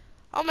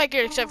 I'll make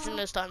an exception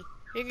this time.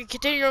 You can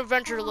continue your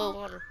adventure a little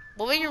longer.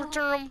 But when you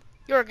return them,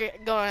 you're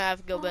gonna have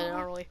to go to bed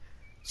early.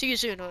 See you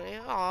soon, honey.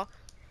 Aw,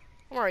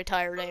 I'm already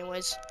tired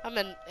anyways. I'm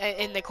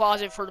in the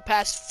closet for the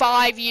past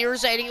 5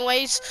 years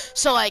anyways.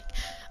 So, like,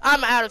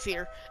 I'm out of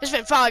here. It's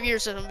been 5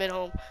 years since I've been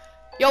home.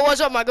 Yo, what's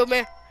up, my good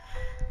man?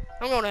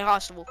 I'm going to the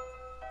hospital.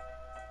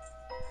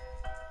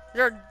 Is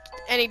there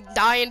any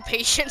dying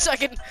patients I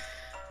can...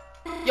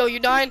 Yo, you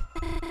dying?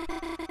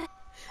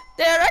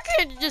 Dad, I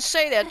can't just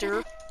say that to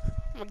her.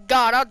 Oh my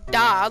God, I'll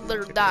die. I'll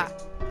literally die.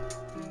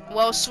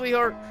 Well,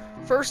 sweetheart,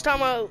 first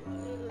time I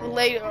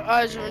laid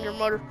eyes on your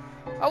mother,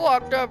 I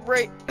walked up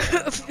right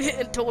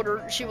and told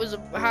her she was a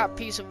hot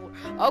piece of wood.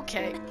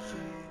 Okay.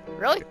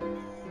 Really?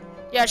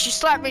 Yeah, she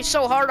slapped me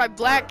so hard I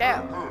blacked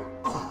out.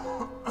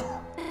 Oh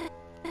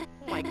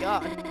my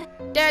God.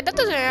 Dad, that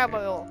doesn't happen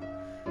at all.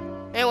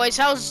 Anyways,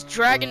 how's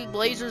Dragon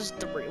Blazers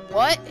 3?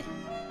 What?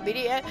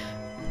 Media?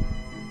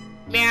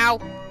 Meow.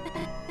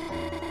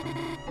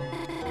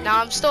 Now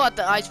I'm still at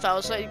the ice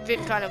palace, so I've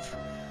been kind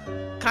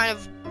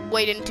of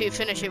waiting to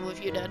finish it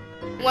with you, Dad.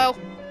 Well,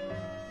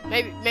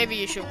 maybe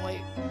you shouldn't wait.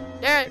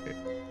 Dad,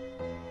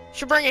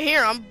 should bring it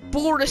here. I'm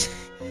bored as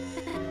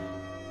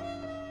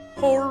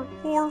horror.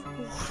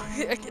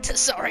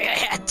 Sorry, I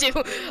had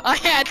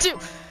to.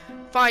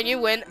 Fine, you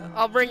win.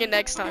 I'll bring it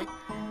next time.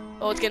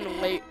 Oh, it's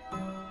getting late.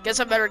 Guess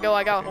I better go.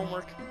 I got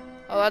homework.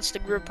 Oh, that's the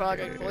group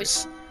project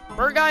voice.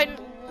 Bird guy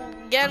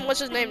again.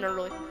 What's his name,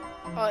 nerdly?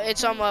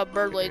 It's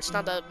Birdley. It's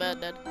not that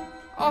bad, Dad.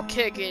 I'll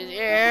kick it.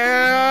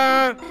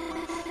 Yeah.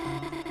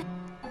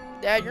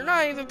 Dad, you're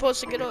not even supposed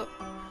to get up.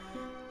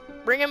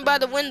 Bring him by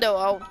the window.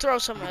 I'll throw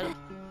some at him.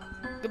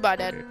 Goodbye,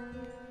 Dad.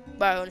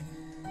 Bye, honey.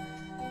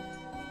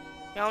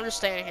 Yeah, I'm just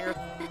staying here.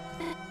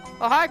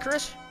 Oh, hi,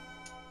 Chris.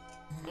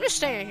 I'm just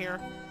staying here.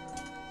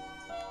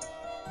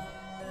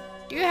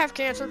 Do you have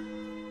cancer?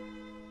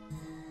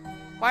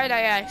 Why did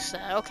I ask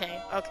that?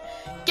 Okay.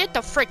 Get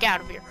the frick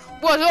out of here.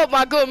 What's up,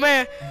 my good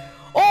man?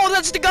 Oh,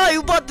 that's the guy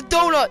who bought the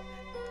donut.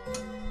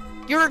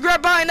 You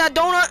regret buying that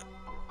donut?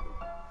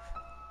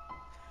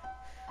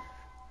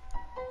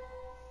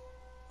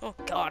 Oh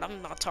God,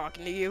 I'm not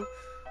talking to you.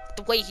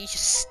 The way he's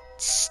just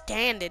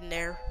standing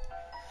there.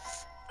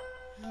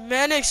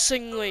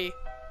 Menacingly.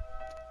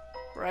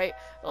 Right?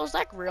 Oh, is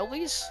that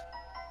Grillies?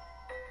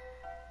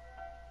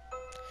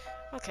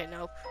 Okay,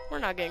 no. We're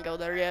not gonna go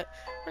there yet.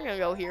 We're gonna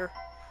go here.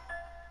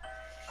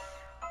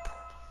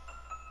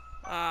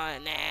 Nah.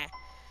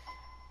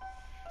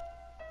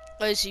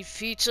 I see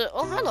pizza.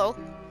 Oh, hello.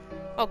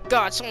 Oh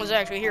God, someone's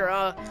actually here.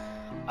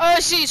 I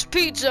see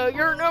pizza.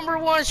 Your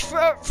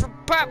 #1 for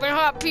popping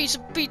hot piece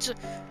of pizza.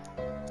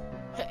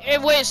 Hey,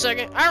 wait a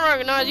second. I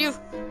recognize you.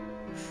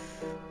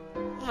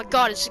 Oh my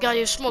God, it's the guy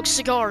who smokes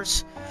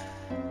cigars.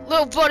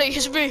 Little buddy,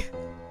 it's me.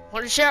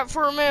 Want to chat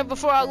for a minute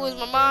before I lose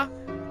my mind?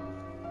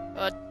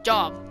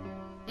 Job.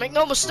 Make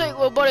no mistake,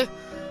 little buddy.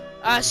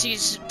 I see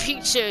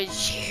pizza.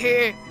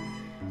 Yeah.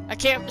 I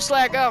can't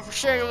slack off for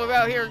sharing them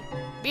about here.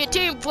 Be a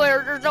team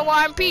player. There's no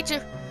I in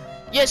pizza.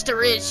 Yes,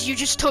 there is. You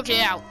just took it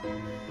out.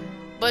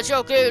 But it's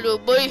okay, little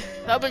buddy.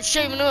 I've been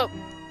shaving up.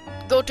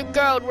 Go to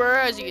God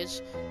whereas he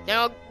is. Then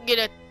I'll get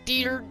a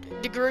theater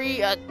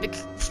degree.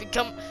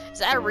 Become. Is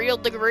that a real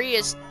degree?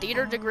 Is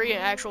theater degree an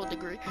actual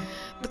degree?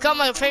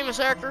 Become a famous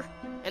actor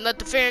and let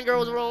the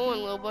fangirls roll in,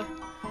 little buddy.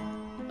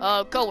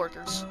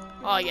 Co-workers.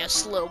 Oh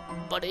yes, little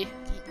buddy.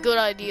 Good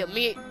idea.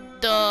 Meet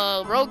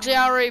the rogue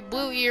gallery,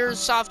 blue ears,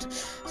 soft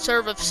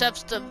serve,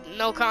 obsessive,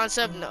 no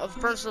concept of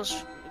personal.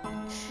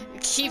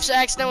 Keeps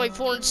accidentally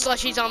pouring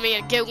slushies on me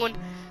and get one.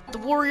 The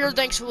warrior,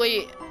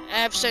 thankfully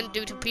absent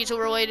due to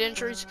pizza-related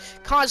injuries,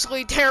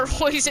 constantly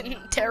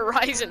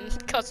terrorizing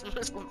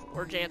customers with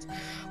war chants.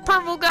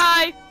 Purple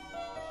guy.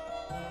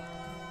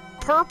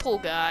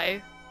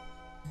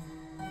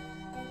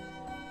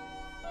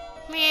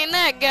 Man,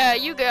 that guy,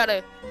 you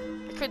gotta.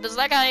 Does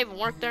that guy even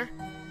work there?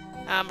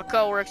 I'm a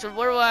co-worker.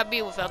 Where will I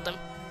be without them?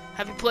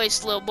 Have you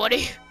placed, little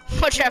buddy?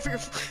 Much after.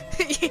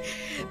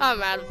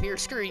 I'm out of here.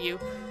 Screw you.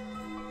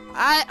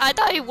 I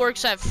thought he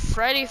works at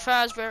Freddy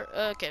Fazbear.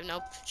 Okay,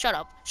 no. Shut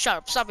up.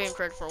 Stop being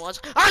credit for once.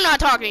 I'm not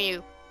talking to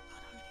you.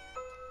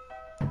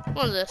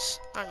 What is this?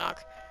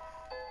 Knock.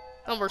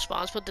 No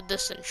response, but the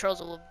distant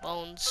trails of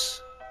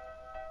bones.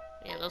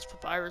 Yeah, that's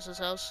Papyrus's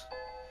house.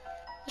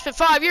 It's been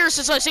 5 years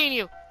since I've seen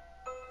you.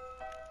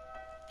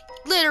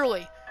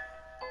 Literally.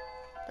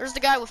 There's the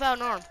guy without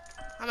an arm.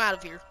 I'm out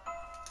of here.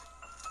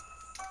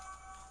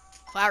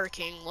 Fire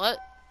King, what?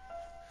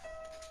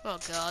 Oh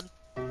God.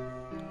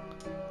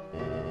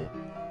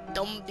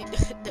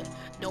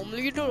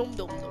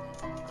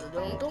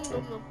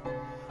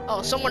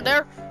 Oh, someone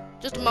there?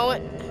 Just a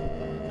moment.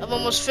 I've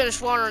almost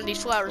finished watering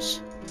these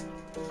flowers.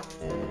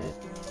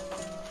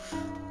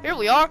 Here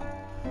we are.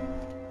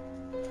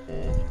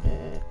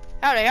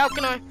 Howdy, how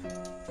can I?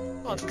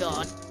 Oh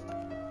God.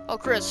 Oh,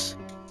 Chris.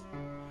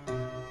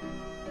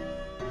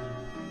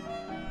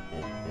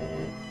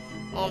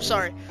 Oh, I'm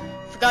sorry.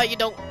 Forgot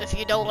if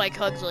you don't like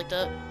hugs like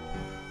that.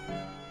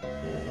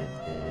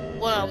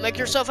 Well, make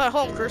yourself at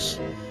home, Chris.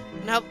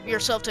 And help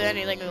yourself to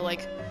anything you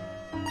like.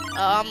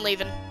 I'm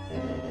leaving.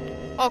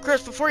 Oh,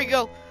 Chris, before you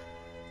go.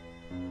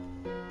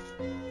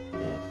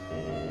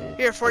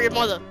 Here, for your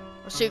mother.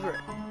 A secret.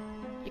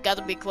 You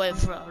gotta be quiet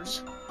for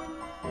hours.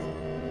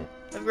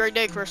 Have a great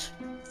day, Chris.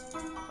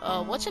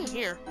 What's in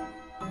here?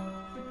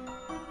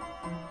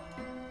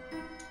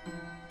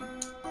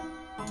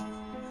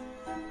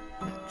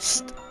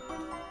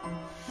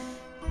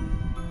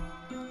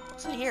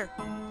 What's in here?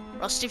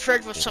 Rusty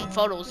fridge with some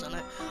photos in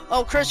it.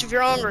 Oh, Chris, if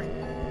you're hungry,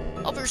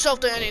 help yourself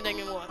to anything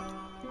you want.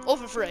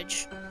 Open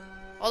fridge.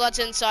 All that's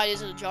inside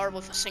is a jar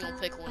with a single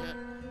pickle in it.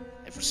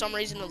 And for some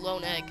reason, a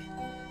lone egg.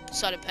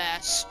 Decided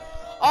pass.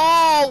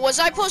 Oh, was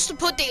I supposed to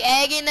put the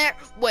egg in there?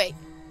 Wait.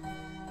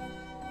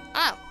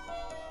 Oh.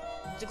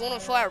 The golden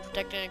flower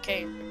protected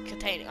and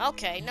containing.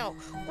 Okay, no.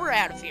 We're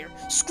out of here.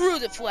 Screw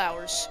the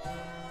flowers.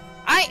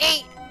 I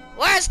ate.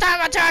 Last time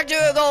I talked to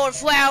a golden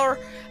flower,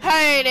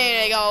 hey,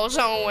 there they go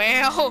so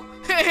well.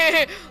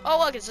 Oh,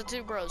 look, it's the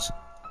two bros.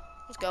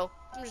 Let's go.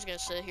 I'm just gonna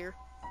sit here.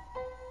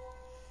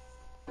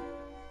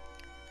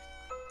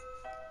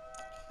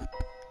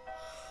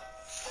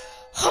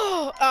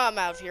 Oh, I'm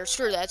out of here.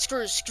 Screw that.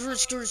 Screw.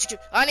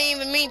 I didn't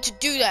even mean to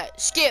do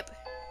that. Skip.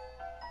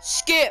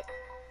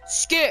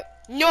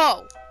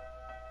 No.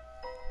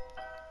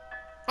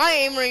 I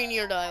ain't reading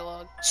your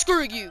dialogue.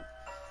 Screw you.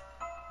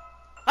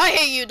 I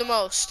hate you the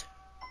most.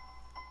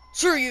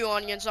 Screw you,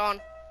 Onion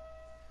Son.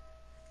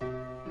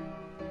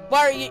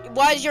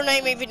 Why is your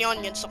name even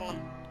Onion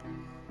Son?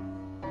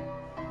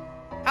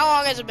 How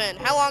long has it been?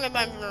 How long have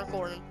I been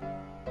recording?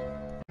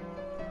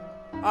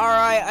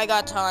 Alright, I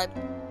got time.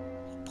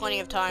 Plenty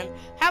of time.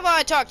 How about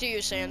I talk to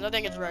you, Sans? I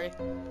think it's ready.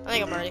 I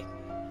think I'm ready.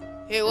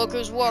 Hey, look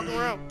who's walking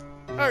around.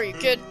 How are you,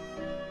 kid?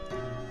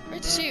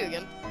 Great to see you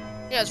again.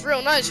 Yeah, it's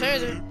real nice,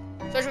 isn't it?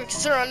 Especially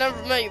considering I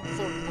never met you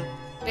before.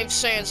 Name's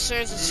Sans.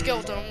 Sans is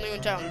Skeleton. I'm new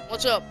in town.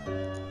 What's up?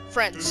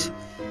 Friends.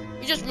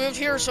 You just moved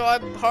here, so I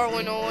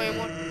hardly know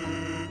anyone.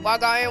 Why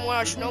I am when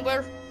I should know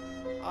better?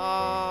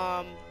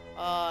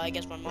 I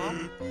guess my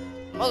mom?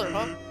 Mother,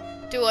 huh?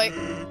 Too late.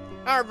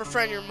 I heard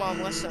befriend your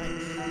mom last night.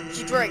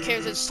 She's great.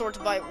 Came to the store to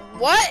buy.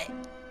 What?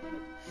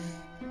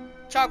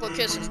 Chocolate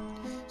kisses.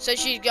 Says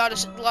she's got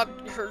to lock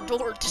her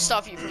door to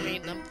stop you from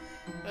eating them.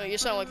 You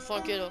sound like a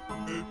fun kid.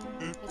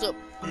 What's up?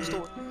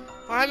 Store.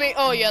 I mean,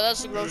 oh yeah,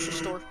 that's the grocery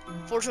store.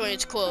 Fortunately,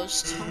 it's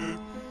closed.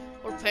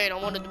 Or pain. I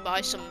wanted to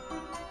buy some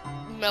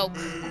milk.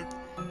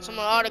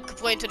 Someone ought to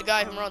complain to the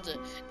guy who runs it.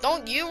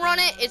 Don't you run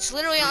it? It's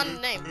literally on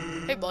the name.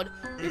 Hey, bud.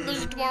 You're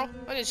busy tomorrow?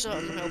 I need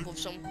some help with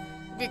some.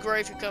 It'd be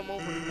great if you come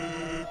over.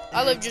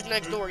 I live just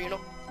next door, you know.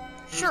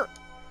 Sure.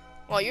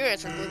 Well, you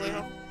answered quickly,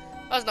 huh?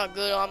 That's not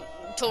good. I'm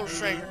a total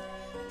stranger.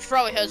 Should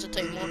probably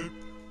hesitate more.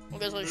 I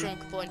guess I shouldn't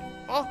complain.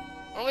 Oh,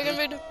 are we gonna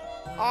be there?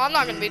 Oh, I'm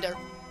not gonna be there.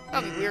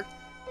 That'd be weird.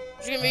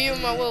 It's gonna be you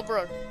and my little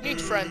brother. Need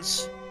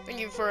friends. Thank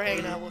you for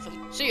hanging out with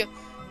him. See ya.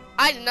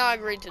 I did not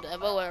agree to that,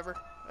 but whatever.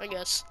 I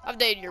guess. I've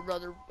dated your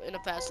brother in a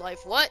past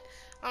life. What?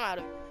 I'm out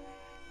of it.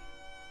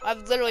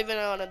 I've literally been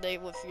on a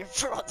date with your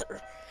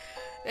brother.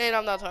 And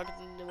I'm not talking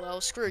to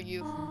well. Screw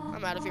you.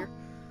 I'm out of here.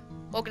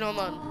 Welcome to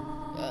my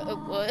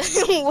what?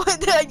 What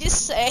did I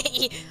just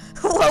say?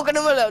 Welcome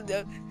to my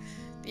Do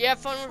you have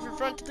fun with your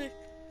friend today?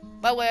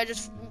 By the way, I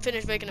just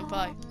finished baking a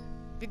pie.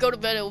 If you go to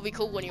bed, it will be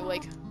cool when you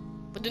wake.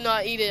 But do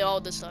not eat it all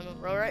this time,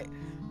 alright?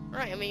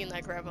 Alright, I'm eating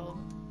that crap out.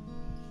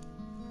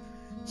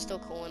 Still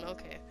cooling,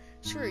 okay.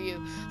 Screw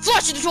you.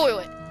 Flush the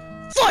toilet!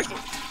 Flush it!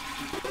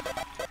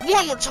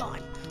 One more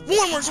time!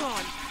 One more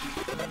time!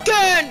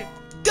 Gun!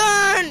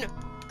 Gun!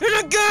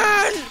 And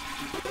again!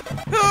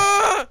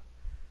 Ah!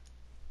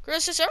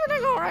 Chris, is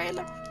everything alright in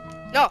there?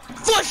 No!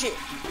 Flush it!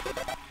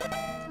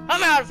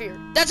 I'm out of here.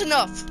 That's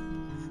enough.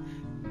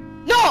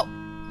 No!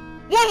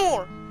 One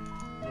more!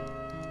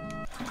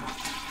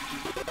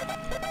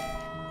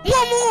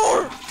 One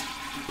more!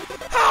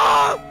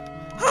 Ah!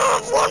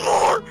 Ah, one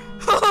more!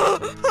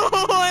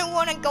 I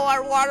want to go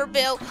our water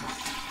bill.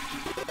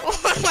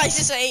 What am I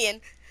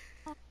saying?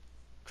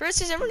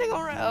 Chris, is everything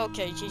alright?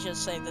 Okay, she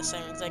just saying the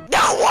same exact.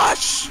 Now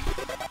wash!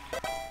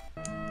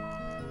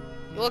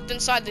 You looked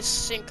inside the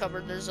sink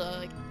cupboard. There's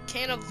a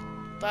can of,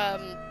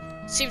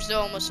 seems to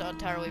almost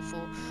entirely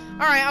full.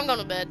 Alright, I'm going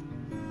to bed.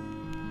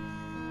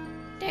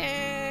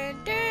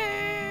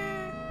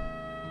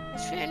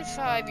 It's been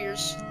 5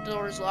 years. The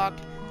door is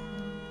locked.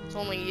 It's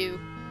only you.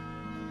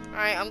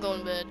 Alright, I'm going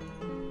to bed.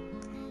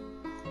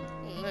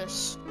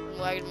 This. I'm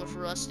lagging with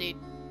Rusty.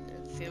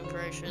 Film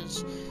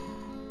crashes.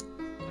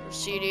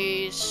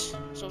 CDs.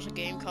 There's also a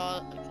game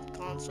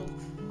console.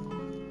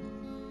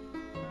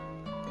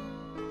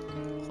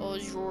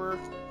 Close drawer.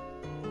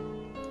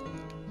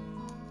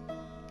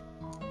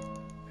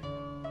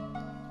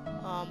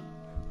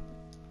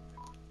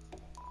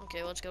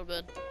 Okay, let's go to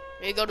bed.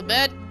 Ready to go to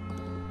bed?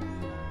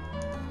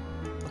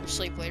 Or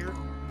sleep later.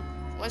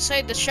 When I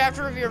say the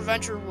chapter of your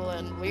adventure will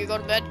end, will you go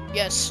to bed?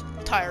 Yes.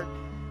 I'm tired.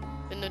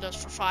 Been doing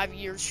this for 5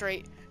 years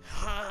straight.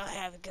 I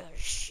haven't got a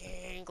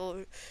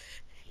single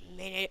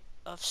minute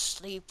of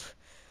sleep.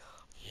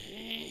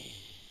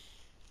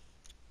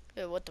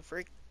 Yeah, what the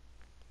freak?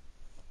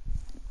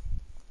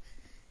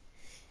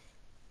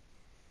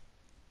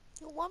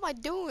 What am I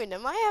doing?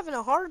 Am I having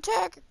a heart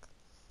attack?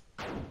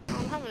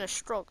 I'm having a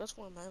stroke. That's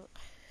what I'm having.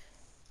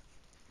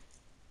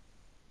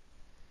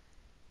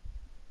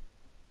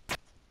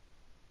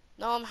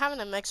 No, I'm having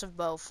a mix of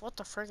both. What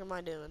the frick am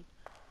I doing?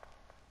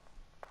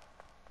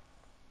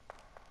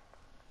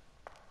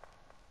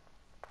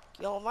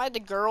 Yo, am I the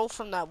girl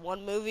from that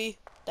one movie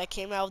that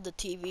came out of the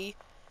TV?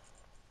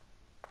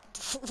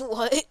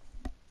 What?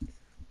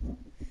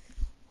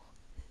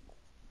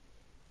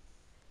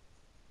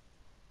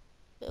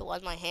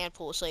 Why's my hand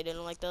pulsating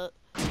like that?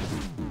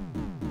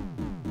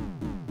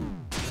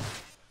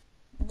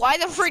 Why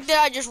the frick did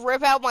I just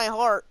rip out my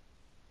heart?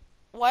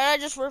 Why did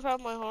I just rip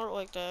out my heart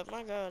like that?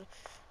 My god.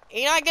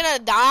 Ain't I gonna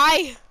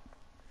die?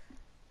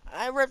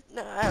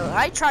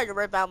 I tried to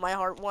rip out my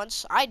heart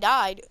once. I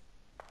died.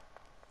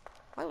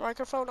 My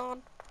microphone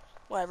on?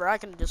 Whatever, I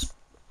can just...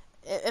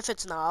 If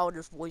it's not, I'll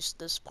just voice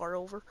this part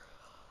over.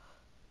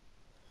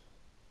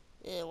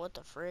 Yeah, what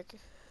the frick?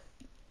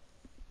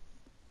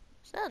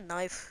 Is that a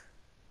knife?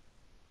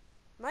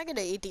 Am I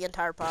gonna eat the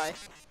entire pie?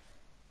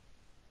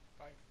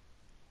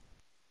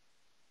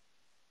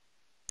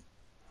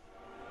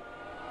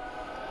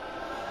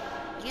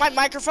 Is my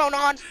microphone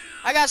on?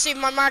 I gotta see if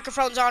my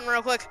microphone's on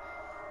real quick.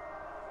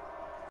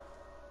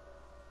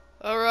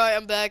 Alright,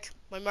 I'm back.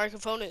 My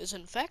microphone is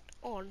in fact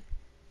on.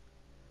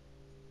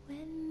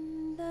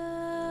 When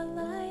the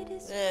light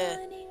is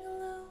running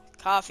low,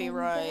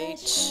 copyright.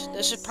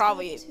 This is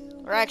probably,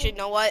 or actually, you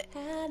know what?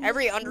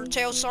 Every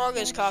Undertale song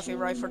is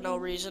copyright for no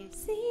reason.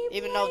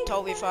 Even though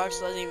Toby Fox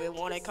doesn't even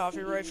want a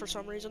copyright for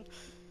some reason.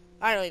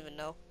 I don't even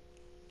know.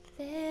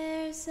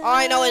 All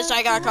I know is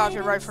I got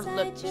copyright for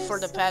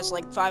the past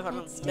like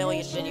 500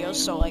 million videos,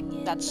 so like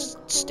that's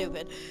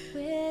stupid.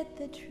 With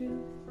the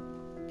truth,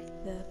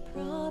 the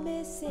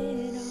promise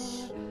in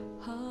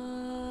our hearts.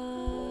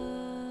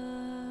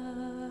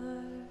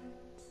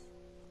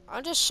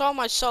 I just saw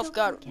myself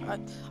I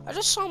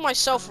just saw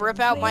myself rip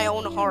out my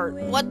own heart.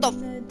 What the?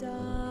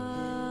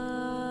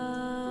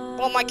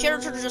 Well, my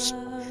character just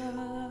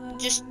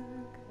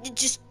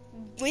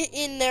went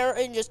in there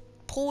and just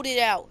pulled it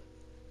out.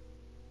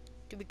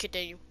 Do we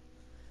continue?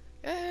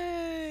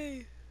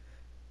 Yay!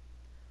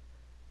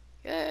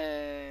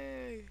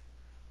 Yay!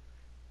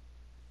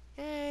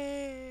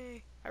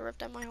 Yay! I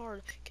ripped out my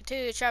heart.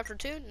 Continue to chapter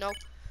 2? No.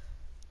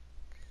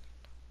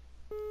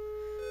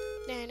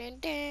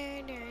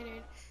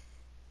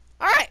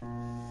 Alright!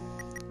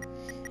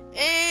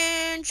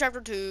 And chapter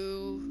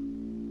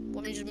 2.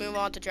 Let me just move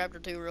on to chapter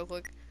 2 real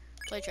quick.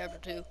 Play chapter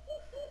 2.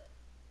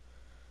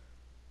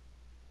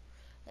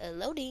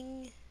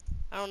 Loading.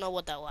 I don't know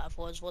what that laugh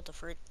was. What the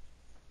frick?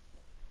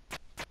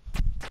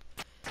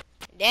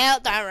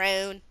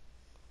 Deltarune.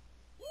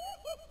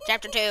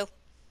 Chapter 2.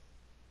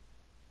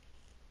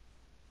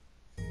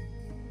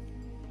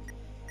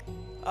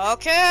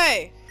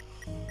 Okay.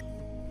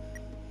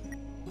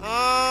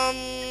 I'm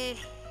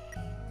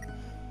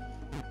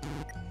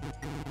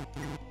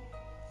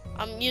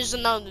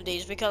using none of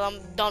these because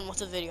I'm done with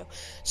the video.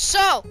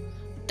 So,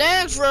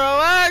 thanks for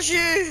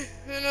watching,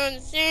 and I'll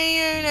see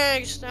you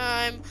next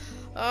time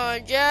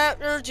on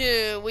chapter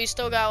 2. We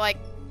still got like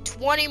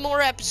 20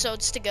 more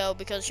episodes to go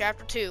because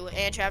chapter 2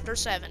 and chapter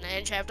 7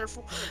 and chapter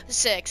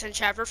 6 and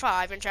chapter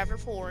 5 and chapter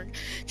 4 and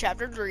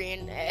chapter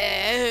 3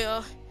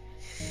 and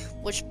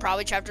which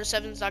probably chapter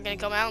 7 is not going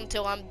to come out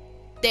until I'm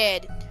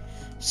dead.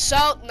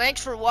 So,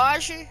 thanks for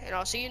watching, and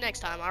I'll see you next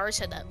time. I already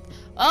said that.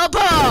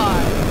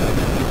 Bye!